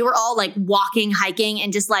 and they were all like walking, hiking,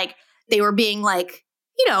 and just like, they were being like,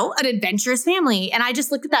 an adventurous family. And I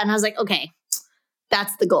just looked at that and I was like, okay,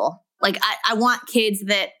 that's the goal. Like, I want kids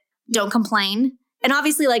that don't complain. And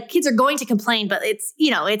obviously like kids are going to complain, but it's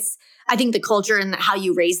I think the culture and how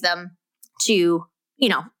you raise them to,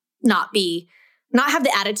 not have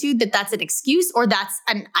the attitude that that's an excuse or that's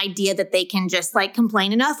an idea that they can just like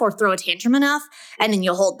complain enough or throw a tantrum enough and then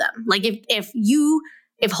you'll hold them. Like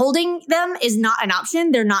if holding them is not an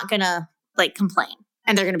option, they're not going to like complain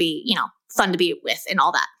and they're going to be, fun to be with and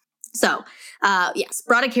all that. So, yes,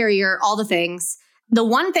 brought a carrier, all the things. The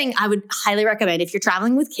one thing I would highly recommend if you're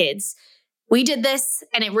traveling with kids, we did this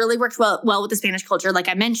and it really worked well with the Spanish culture, like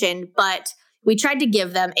I mentioned, but we tried to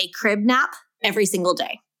give them a crib nap every single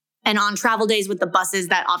day. And on travel days with the buses,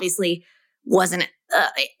 that obviously wasn't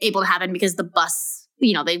able to happen because the bus,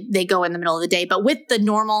 they go in the middle of the day. But with the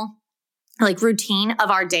normal like routine of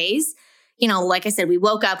our days, like I said, we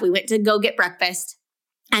woke up, we went to go get breakfast,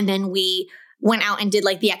 and then we went out and did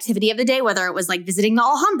like the activity of the day, whether it was like visiting the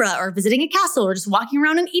Alhambra or visiting a castle or just walking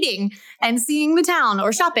around and eating and seeing the town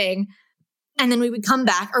or shopping. And then we would come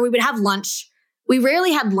back or we would have lunch. We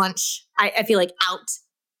rarely had lunch, I feel like, out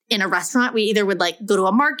in a restaurant. We either would like go to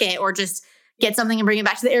a market or just get something and bring it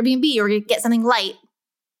back to the Airbnb or get something light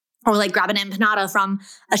or like grab an empanada from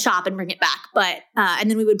a shop and bring it back. But, and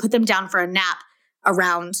then we would put them down for a nap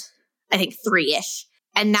around, I think 3-ish.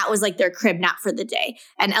 And that was like their crib nap for the day.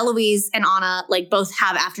 And Eloise and Anna like both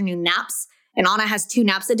have afternoon naps. And Anna has 2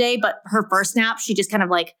 naps a day, but her first nap, she just kind of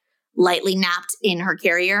like lightly napped in her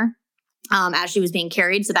carrier as she was being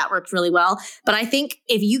carried. So that worked really well. But I think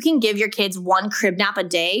if you can give your kids 1 crib nap a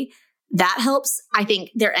day, that helps, I think,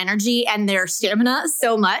 their energy and their stamina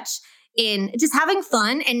so much in just having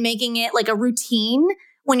fun and making it like a routine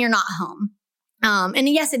when you're not home. And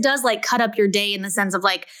yes, it does like cut up your day in the sense of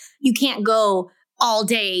like, you can't go all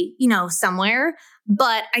day, somewhere.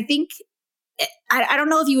 But I think, I don't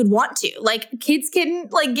know if you would want to. Like kids can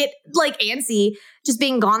like get like antsy just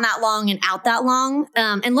being gone that long and out that long.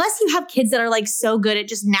 Unless you have kids that are like so good at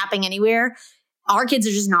just napping anywhere. Our kids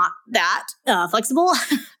are just not that flexible.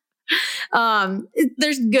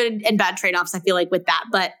 There's good and bad trade-offs, I feel like, with that.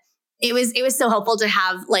 But it was so helpful to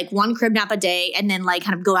have like 1 crib nap a day and then like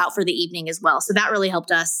kind of go out for the evening as well. So that really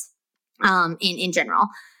helped us in general.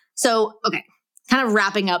 So, okay, kind of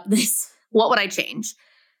wrapping up this, what would I change?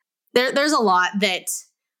 There's a lot that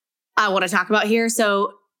I want to talk about here.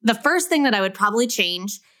 So the first thing that I would probably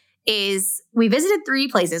change is we visited 3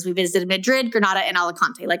 places. We visited Madrid, Granada, and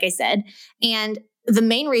Alicante, like I said. And the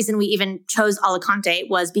main reason we even chose Alicante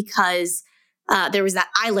was because there was that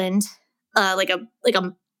island like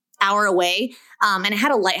a hour away, and it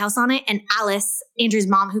had a lighthouse on it. And Alice, Andrew's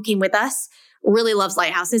mom, who came with us, really loves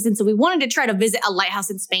lighthouses. And so we wanted to try to visit a lighthouse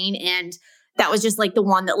in Spain. And that was just like the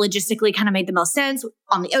one that logistically kind of made the most sense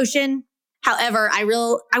on the ocean. However, I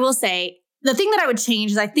will say the thing that I would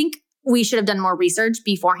change is I think we should have done more research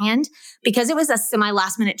beforehand because it was a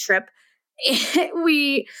semi-last minute trip.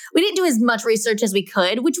 We didn't do as much research as we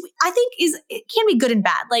could, which I think it can be good and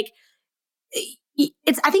bad. Like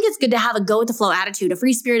I think it's good to have a go with the flow attitude, a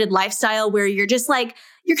free spirited lifestyle where you're just like,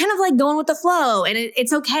 you're kind of like going with the flow and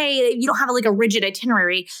it's okay. You don't have like a rigid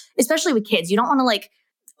itinerary, especially with kids. You don't want to like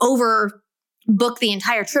overbook the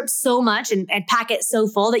entire trip so much and pack it so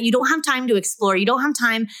full that you don't have time to explore. You don't have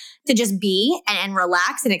time to just be and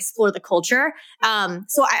relax and explore the culture.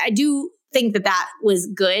 So I do think that was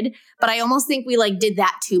good, but I almost think we like did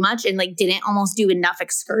that too much and like didn't almost do enough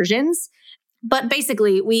excursions. But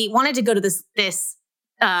basically we wanted to go to this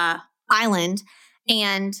island,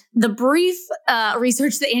 and the brief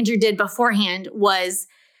research that Andrew did beforehand was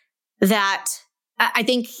that I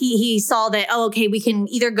think he saw that, oh, okay, we can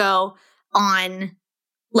either go on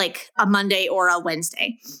like a Monday or a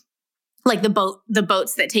Wednesday. Like the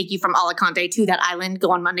boats that take you from Alicante to that island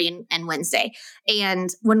go on Monday and Wednesday.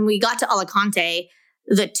 And when we got to Alicante,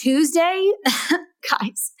 the Tuesday,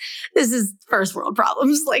 guys, this is first world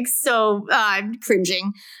problems. Like, so I'm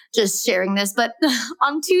cringing just sharing this. But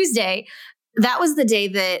on Tuesday, that was the day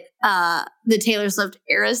that the Taylor Swift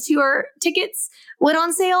Eras Tour tickets went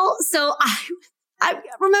on sale. So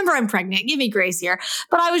remember I'm pregnant. Give me grace here.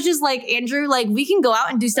 But I was just like, Andrew, like we can go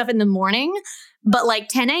out and do stuff in the morning, but like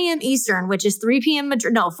 10 a.m. Eastern, which is 4 p.m.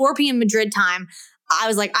 Madrid time. I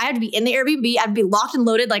was like, I have to be in the Airbnb. I have to be locked and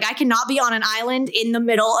loaded. Like I cannot be on an island in the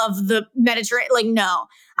middle of the Mediterranean. Like, no,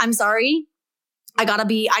 I'm sorry. I gotta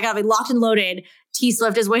be locked and loaded.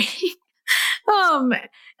 T-Swift is waiting.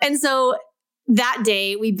 And so that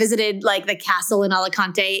day we visited like the castle in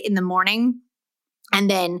Alicante in the morning. And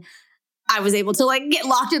then I was able to like get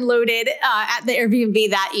locked and loaded at the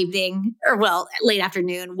Airbnb that evening, or well, late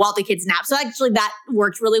afternoon while the kids napped. So actually that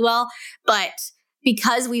worked really well. But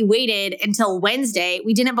because we waited until Wednesday,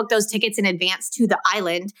 we didn't book those tickets in advance to the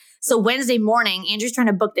island. So Wednesday morning, Andrew's trying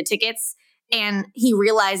to book the tickets and he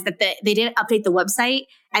realized that they didn't update the website,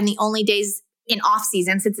 and the only days in off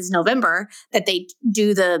season, since it's November, that they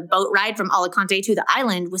do the boat ride from Alicante to the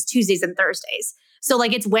island was Tuesdays and Thursdays. So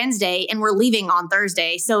like it's Wednesday and we're leaving on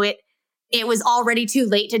Thursday. So it was already too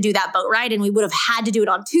late to do that boat ride, and we would have had to do it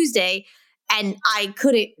on Tuesday. And I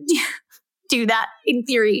couldn't do that in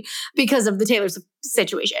theory because of the Taylor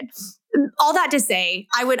situation. All that to say,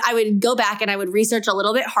 I would go back and I would research a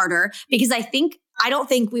little bit harder, because I don't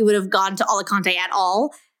think we would have gone to Alicante at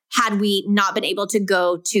all had we not been able to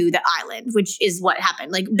go to the island, which is what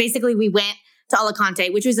happened. Like basically we went to Alicante,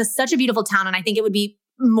 which was such a beautiful town. And I think it would be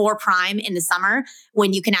more prime in the summer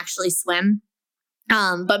when you can actually swim.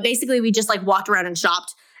 But basically we just like walked around and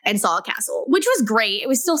shopped and saw a castle, which was great. It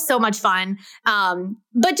was still so much fun.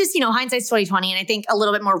 But just, hindsight's 2020. And I think a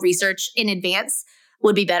little bit more research in advance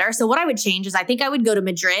would be better. So what I would change is I think I would go to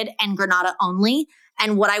Madrid and Granada only.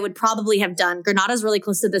 And what I would probably have done, Granada's really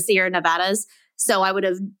close to the Sierra Nevadas. So I would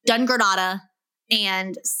have done Granada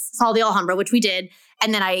and saw the Alhambra, which we did.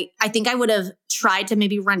 And then I think I would have tried to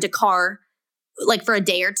maybe rent a car like for a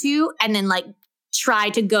day or two, and then like try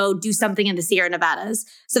to go do something in the Sierra Nevadas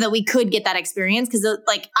so that we could get that experience. Cause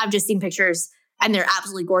like I've just seen pictures and they're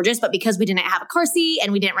absolutely gorgeous, but because we didn't have a car seat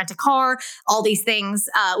and we didn't rent a car, all these things,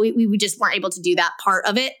 we just weren't able to do that part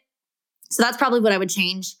of it. So that's probably what I would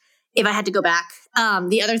change if I had to go back.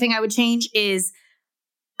 The other thing I would change is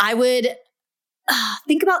I would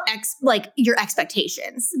think about your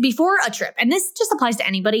expectations before a trip. And this just applies to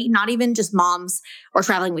anybody, not even just moms or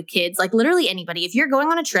traveling with kids, like literally anybody. If you're going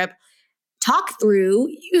on a trip, talk through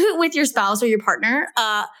with your spouse or your partner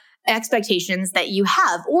expectations that you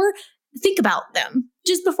have, or think about them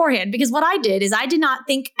just beforehand. Because what I did is I did not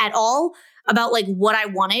think at all about like what I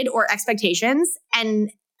wanted or expectations. And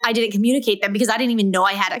I didn't communicate them because I didn't even know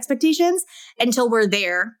I had expectations until we're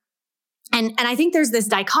there. And I think there's this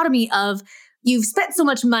dichotomy of you've spent so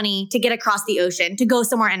much money to get across the ocean, to go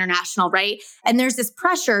somewhere international, right? And there's this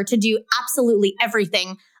pressure to do absolutely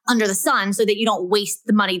everything under the sun so that you don't waste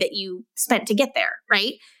the money that you spent to get there,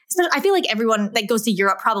 right? So I feel like everyone that goes to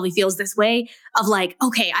Europe probably feels this way of like,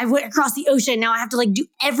 okay, I went across the ocean. Now I have to like do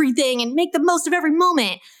everything and make the most of every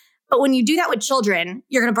moment. But when you do that with children,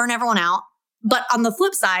 you're going to burn everyone out. But on the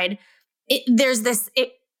flip side,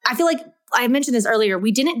 I feel like I mentioned this earlier.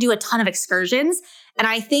 We didn't do a ton of excursions. And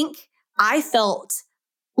I think I felt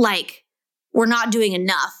like we're not doing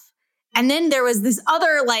enough. And then there was this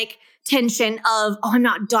other like tension of, oh, I'm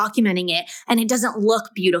not documenting it and it doesn't look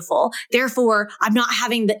beautiful. Therefore, I'm not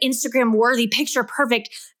having the Instagram worthy picture perfect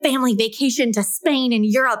family vacation to Spain and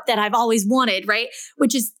Europe that I've always wanted, right?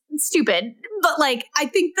 Which is stupid. But like, I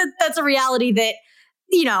think that that's a reality that,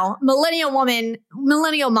 millennial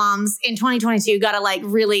moms in 2022 got to like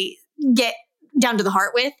really get down to the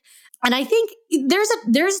heart with. And I think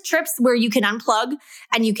there's trips where you can unplug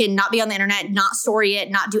and you can not be on the internet, not story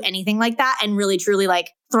it, not do anything like that, and really truly like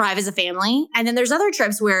thrive as a family. And then there's other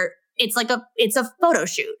trips where it's a photo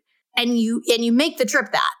shoot and you make the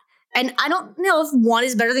trip that. And I don't know if one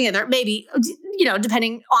is better than the other, maybe,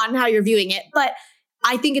 depending on how you're viewing it. But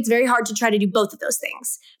I think it's very hard to try to do both of those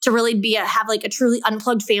things, to really have like a truly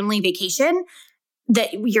unplugged family vacation that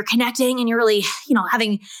you're connecting and you're really,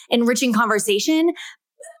 having enriching conversation.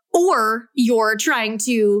 Or you're trying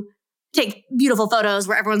to take beautiful photos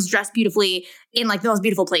where everyone's dressed beautifully in like the most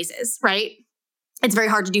beautiful places, right? It's very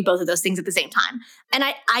hard to do both of those things at the same time. And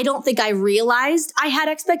I don't think I realized I had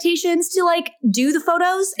expectations to like do the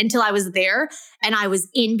photos until I was there and I was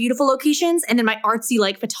in beautiful locations. And then my artsy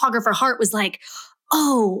like photographer heart was like,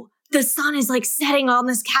 oh, the sun is like setting on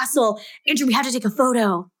this castle. Andrew, we have to take a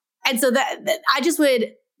photo. And so that I just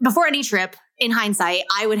would, before any trip, in hindsight,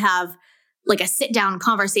 I would have like a sit down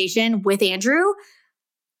conversation with Andrew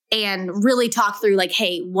and really talk through like,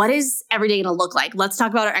 hey, what is every day going to look like? Let's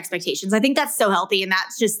talk about our expectations. I think that's so healthy. And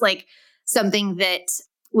that's just like something that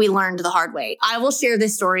we learned the hard way. I will share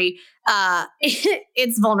this story.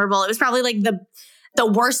 It's vulnerable. It was probably like the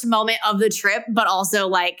worst moment of the trip, but also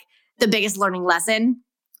like the biggest learning lesson.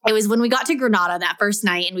 It was when we got to Granada that first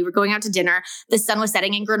night and we were going out to dinner. The sun was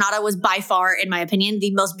setting and Granada was by far, in my opinion,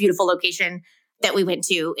 the most beautiful location that we went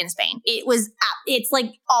to in Spain. It's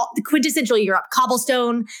like all the quintessential Europe,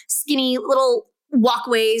 cobblestone, skinny little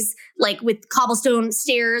walkways, like with cobblestone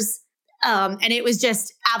stairs. And it was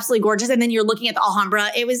just absolutely gorgeous. And then you're looking at the Alhambra.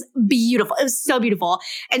 It was beautiful. It was so beautiful.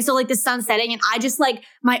 And so like the sun setting and I just like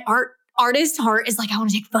my artist heart is like, I want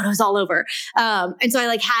to take photos all over. And so I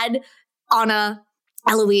like had Anna,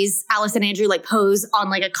 Eloise, Alice, and Andrew like pose on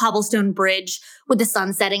like a cobblestone bridge with the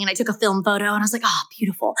sun setting. And I took a film photo and I was like, oh,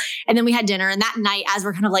 beautiful. And then we had dinner. And that night, as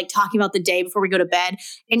we're kind of like talking about the day before we go to bed,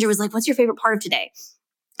 Andrew was like, what's your favorite part of today?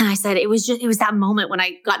 And I said, it was that moment when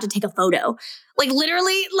I got to take a photo, like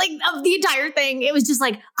literally like of the entire thing. It was just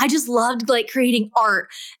like, I just loved like creating art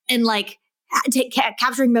and like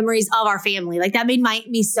capturing memories of our family. Like that made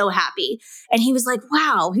me so happy. And he was like,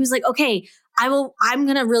 wow. He was like, okay, I'm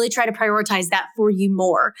going to really try to prioritize that for you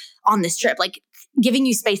more on this trip, like giving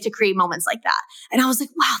you space to create moments like that. And I was like,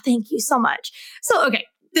 wow, thank you so much. So, okay.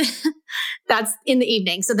 That's in the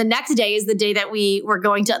evening. So the next day is the day that we were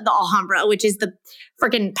going to the Alhambra, which is the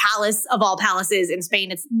freaking palace of all palaces in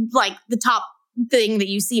Spain. It's like the top thing that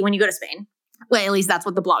you see when you go to Spain. Well, at least that's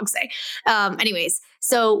what the blogs say. Anyways,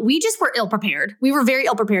 so we just were ill prepared. We were very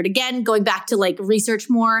ill prepared. Again, going back to like research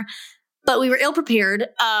more, but we were ill prepared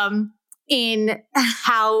in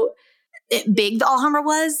how big the Alhambra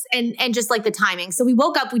was and just like the timing. So we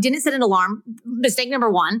woke up, we didn't set an alarm, mistake number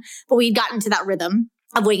one, but we had gotten to that rhythm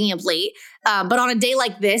of waking up late. But on a day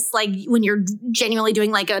like this, like when you're genuinely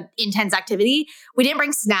doing like an intense activity, we didn't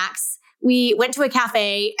bring snacks. We went to a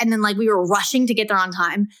cafe and then like we were rushing to get there on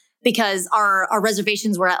time because our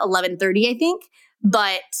reservations were at 11:30, I think.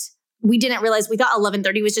 But we didn't realize, we thought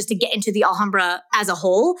 11:30 was just to get into the Alhambra as a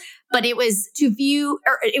whole, but it was to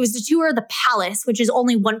tour the palace, which is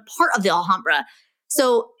only one part of the Alhambra.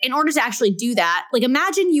 So in order to actually do that, like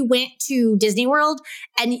imagine you went to Disney World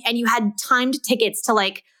and you had timed tickets to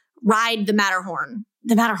like ride the Matterhorn.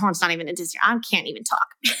 The Matterhorn's not even in Disney. I can't even talk.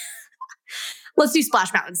 Let's do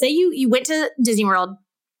Splash Mountain. Say you went to Disney World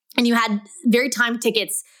and you had very timed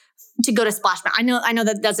tickets to go to Splash Mountain. I know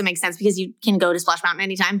that doesn't make sense because you can go to Splash Mountain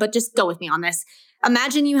anytime, but just go with me on this.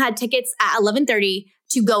 Imagine you had tickets at 11:30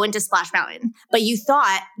 to go into Splash Mountain, but you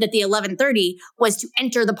thought that the 11:30 was to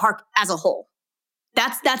enter the park as a whole.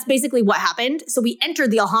 That's basically what happened. So we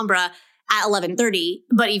entered the Alhambra at 11:30,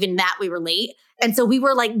 but even that we were late. And so we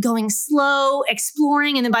were like going slow,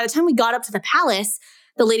 exploring. And then by the time we got up to the palace,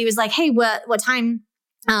 the lady was like, hey, what time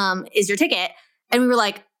is your ticket? And we were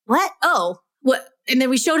like, what? Oh, what? And then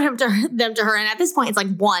we showed them to her. And at this point, it's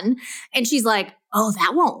like 1. And she's like, oh,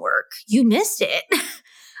 that won't work. You missed it.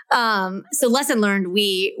 So lesson learned,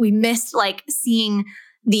 we missed like seeing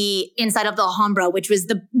the inside of the Alhambra, which was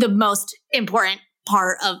the most important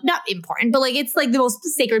part of, not important, but like it's like the most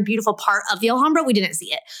sacred, beautiful part of the Alhambra. We didn't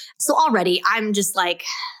see it. So already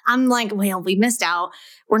I'm like, well, we missed out.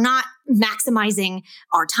 We're not maximizing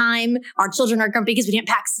our time. Our children are grumpy because we didn't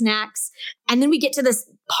pack snacks. And then we get to this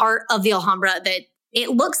part of the Alhambra that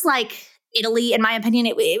it looks like Italy, in my opinion.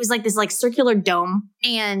 It was like this like circular dome.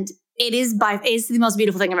 And it's the most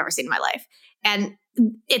beautiful thing I've ever seen in my life. And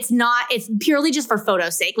it's purely just for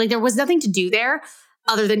photo's sake. Like there was nothing to do there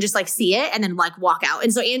other than just like see it and then like walk out.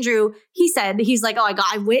 And so Andrew, he's like,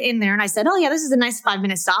 I went in there and I said, oh yeah, this is a nice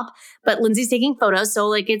 5-minute stop, but Lindsay's taking photos. So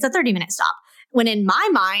like it's a 30-minute stop. When in my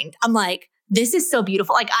mind, I'm like, this is so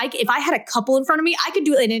beautiful. Like if I had a couple in front of me, I could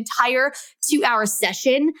do an entire 2-hour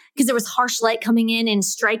session because there was harsh light coming in and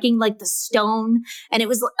striking like the stone. And it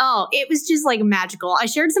was just like magical. I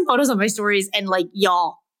shared some photos on my stories and like,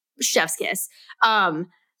 y'all, chef's kiss.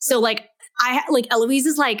 So like Eloise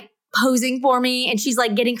is like posing for me and she's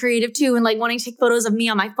like getting creative too and like wanting to take photos of me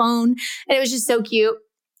on my phone. And it was just so cute.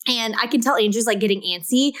 And I can tell Andrew's like getting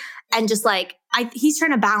antsy and just like, he's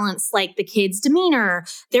trying to balance like the kids' demeanor,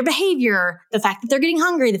 their behavior, the fact that they're getting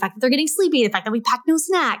hungry, the fact that they're getting sleepy, the fact that we packed no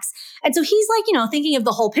snacks. And so he's like, thinking of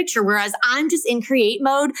the whole picture, whereas I'm just in create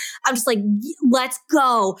mode. I'm just like, let's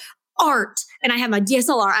go. Art. And I have my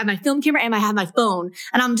DSLR, I have my film camera, and I have my phone.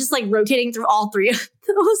 And I'm just like rotating through all 3 of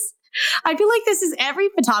those. I feel like this is every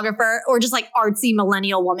photographer or just like artsy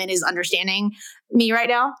millennial woman is understanding me right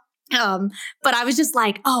now. But I was just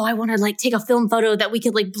like, I want to like take a film photo that we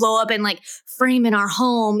could like blow up and like frame in our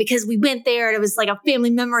home because we went there and it was like a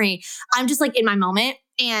family memory. I'm just like in my moment.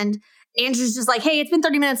 And Andrew's just like, hey, it's been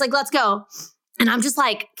 30 minutes. Like, let's go. And I'm just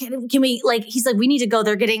like, can we like, he's like, we need to go.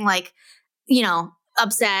 They're getting like,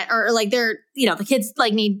 upset or like they're, the kids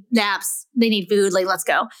like need naps, they need food, like let's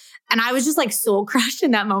go. And I was just like soul crushed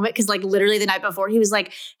in that moment because like literally the night before he was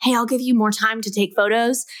like, hey, I'll give you more time to take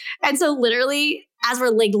photos. And so literally as we're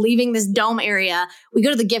like leaving this dome area, we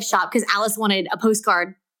go to the gift shop because Alice wanted a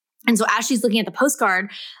postcard. And so as she's looking at the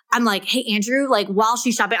postcard, I'm like, hey, Andrew, like while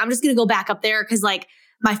she's shopping, I'm just going to go back up there because like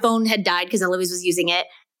my phone had died because Eloise was using it.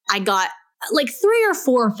 I got like 3 or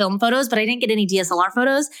 4 film photos, but I didn't get any DSLR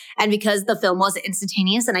photos. And because the film wasn't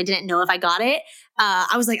instantaneous and I didn't know if I got it,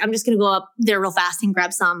 I was like, I'm just going to go up there real fast and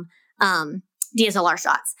grab some DSLR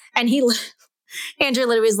shots. And Andrew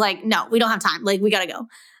literally was like, no, we don't have time. Like, we got to go.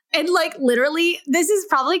 And like, literally, this is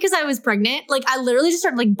probably because I was pregnant. Like, I literally just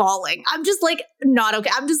started like bawling. I'm just like, not okay.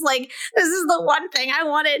 I'm just like, this is the one thing I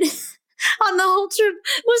wanted on the whole trip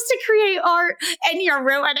was to create art and you're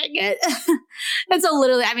ruining it. And so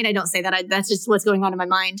literally, I mean, I don't say that. That's just what's going on in my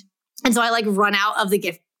mind. And so I like run out of the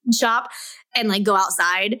gift shop and like go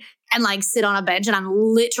outside and like sit on a bench and I'm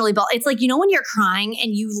literally bawling. It's like, when you're crying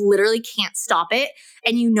and you literally can't stop it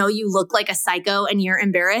and you look like a psycho and you're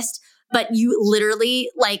embarrassed, but you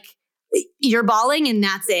literally like you're bawling and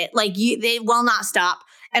that's it. Like they will not stop.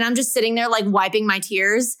 And I'm just sitting there like wiping my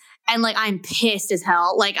tears. And like, I'm pissed as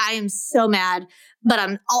hell. Like, I am so mad, but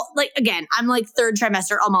I'm like 3rd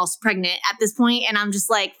trimester, almost pregnant at this point. And I'm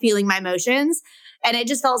just like feeling my emotions. And it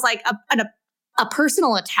just felt like a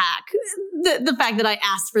personal attack. The fact that I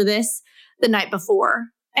asked for this the night before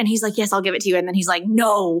and he's like, yes, I'll give it to you. And then he's like,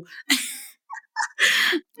 no,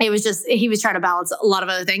 he was trying to balance a lot of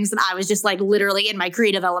other things. And I was just like literally in my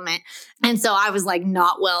creative element. And so I was like,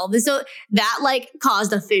 not well. So that like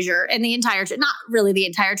caused a fissure in the entire trip, not really the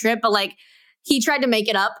entire trip, but like he tried to make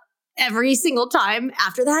it up every single time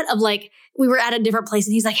after that of like, we were at a different place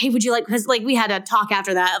and he's like, hey, would you like, because like we had a talk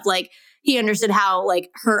after that of like, he understood how like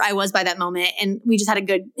hurt I was by that moment. And we just had a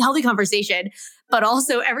good, healthy conversation. But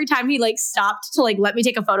also every time he like stopped to like, let me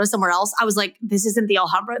take a photo somewhere else, I was like, this isn't the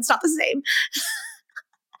Alhambra. It's not the same.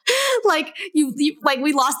 Like you like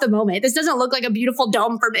we lost the moment. This doesn't look like a beautiful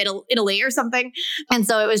dome from Italy or something. And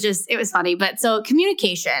so it was funny. But so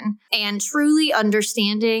communication and truly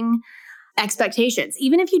understanding expectations.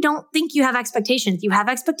 Even if you don't think you have expectations,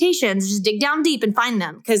 just dig down deep and find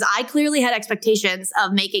them. Because I clearly had expectations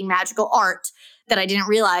of making magical art that I didn't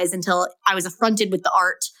realize until I was affronted with the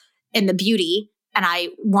art and the beauty. And I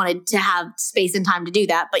wanted to have space and time to do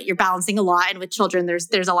that. But you're balancing a lot. And with children,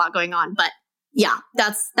 there's a lot going on. But yeah,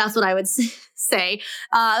 that's what I would say.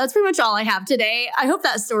 That's pretty much all I have today. I hope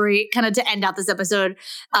that story kind of to end out this episode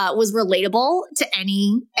was relatable to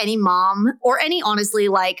any mom or any honestly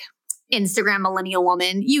like Instagram millennial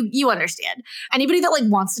woman. You understand. Anybody that like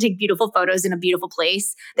wants to take beautiful photos in a beautiful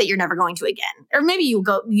place that you're never going to again, or maybe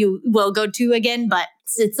you will go to again, but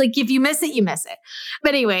it's like if you miss it, you miss it. But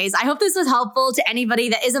anyways, I hope this was helpful to anybody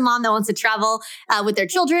that is a mom that wants to travel with their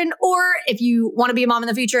children, or if you want to be a mom in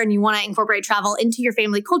the future and you want to incorporate travel into your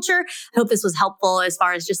family culture. I hope this was helpful as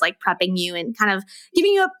far as just like prepping you and kind of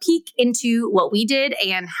giving you a peek into what we did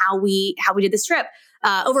and how we did this trip.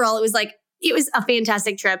 Overall, it was a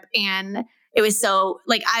fantastic trip. And it was so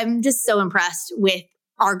like, I'm just so impressed with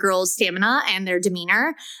our girls' stamina and their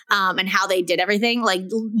demeanor and how they did everything. Like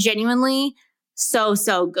genuinely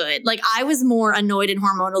so good. Like I was more annoyed and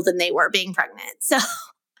hormonal than they were being pregnant. So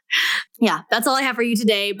yeah, that's all I have for you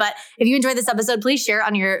today. But if you enjoyed this episode, please share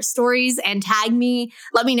on your stories and tag me.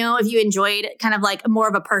 Let me know if you enjoyed kind of like more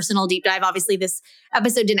of a personal deep dive. Obviously, this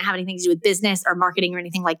episode didn't have anything to do with business or marketing or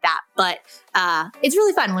anything like that. But it's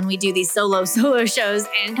really fun when we do these solo shows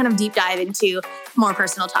and kind of deep dive into more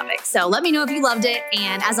personal topics. So let me know if you loved it.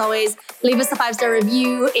 And as always, leave us a 5-star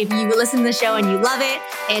review if you listen to the show and you love it.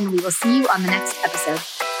 And we will see you on the next episode.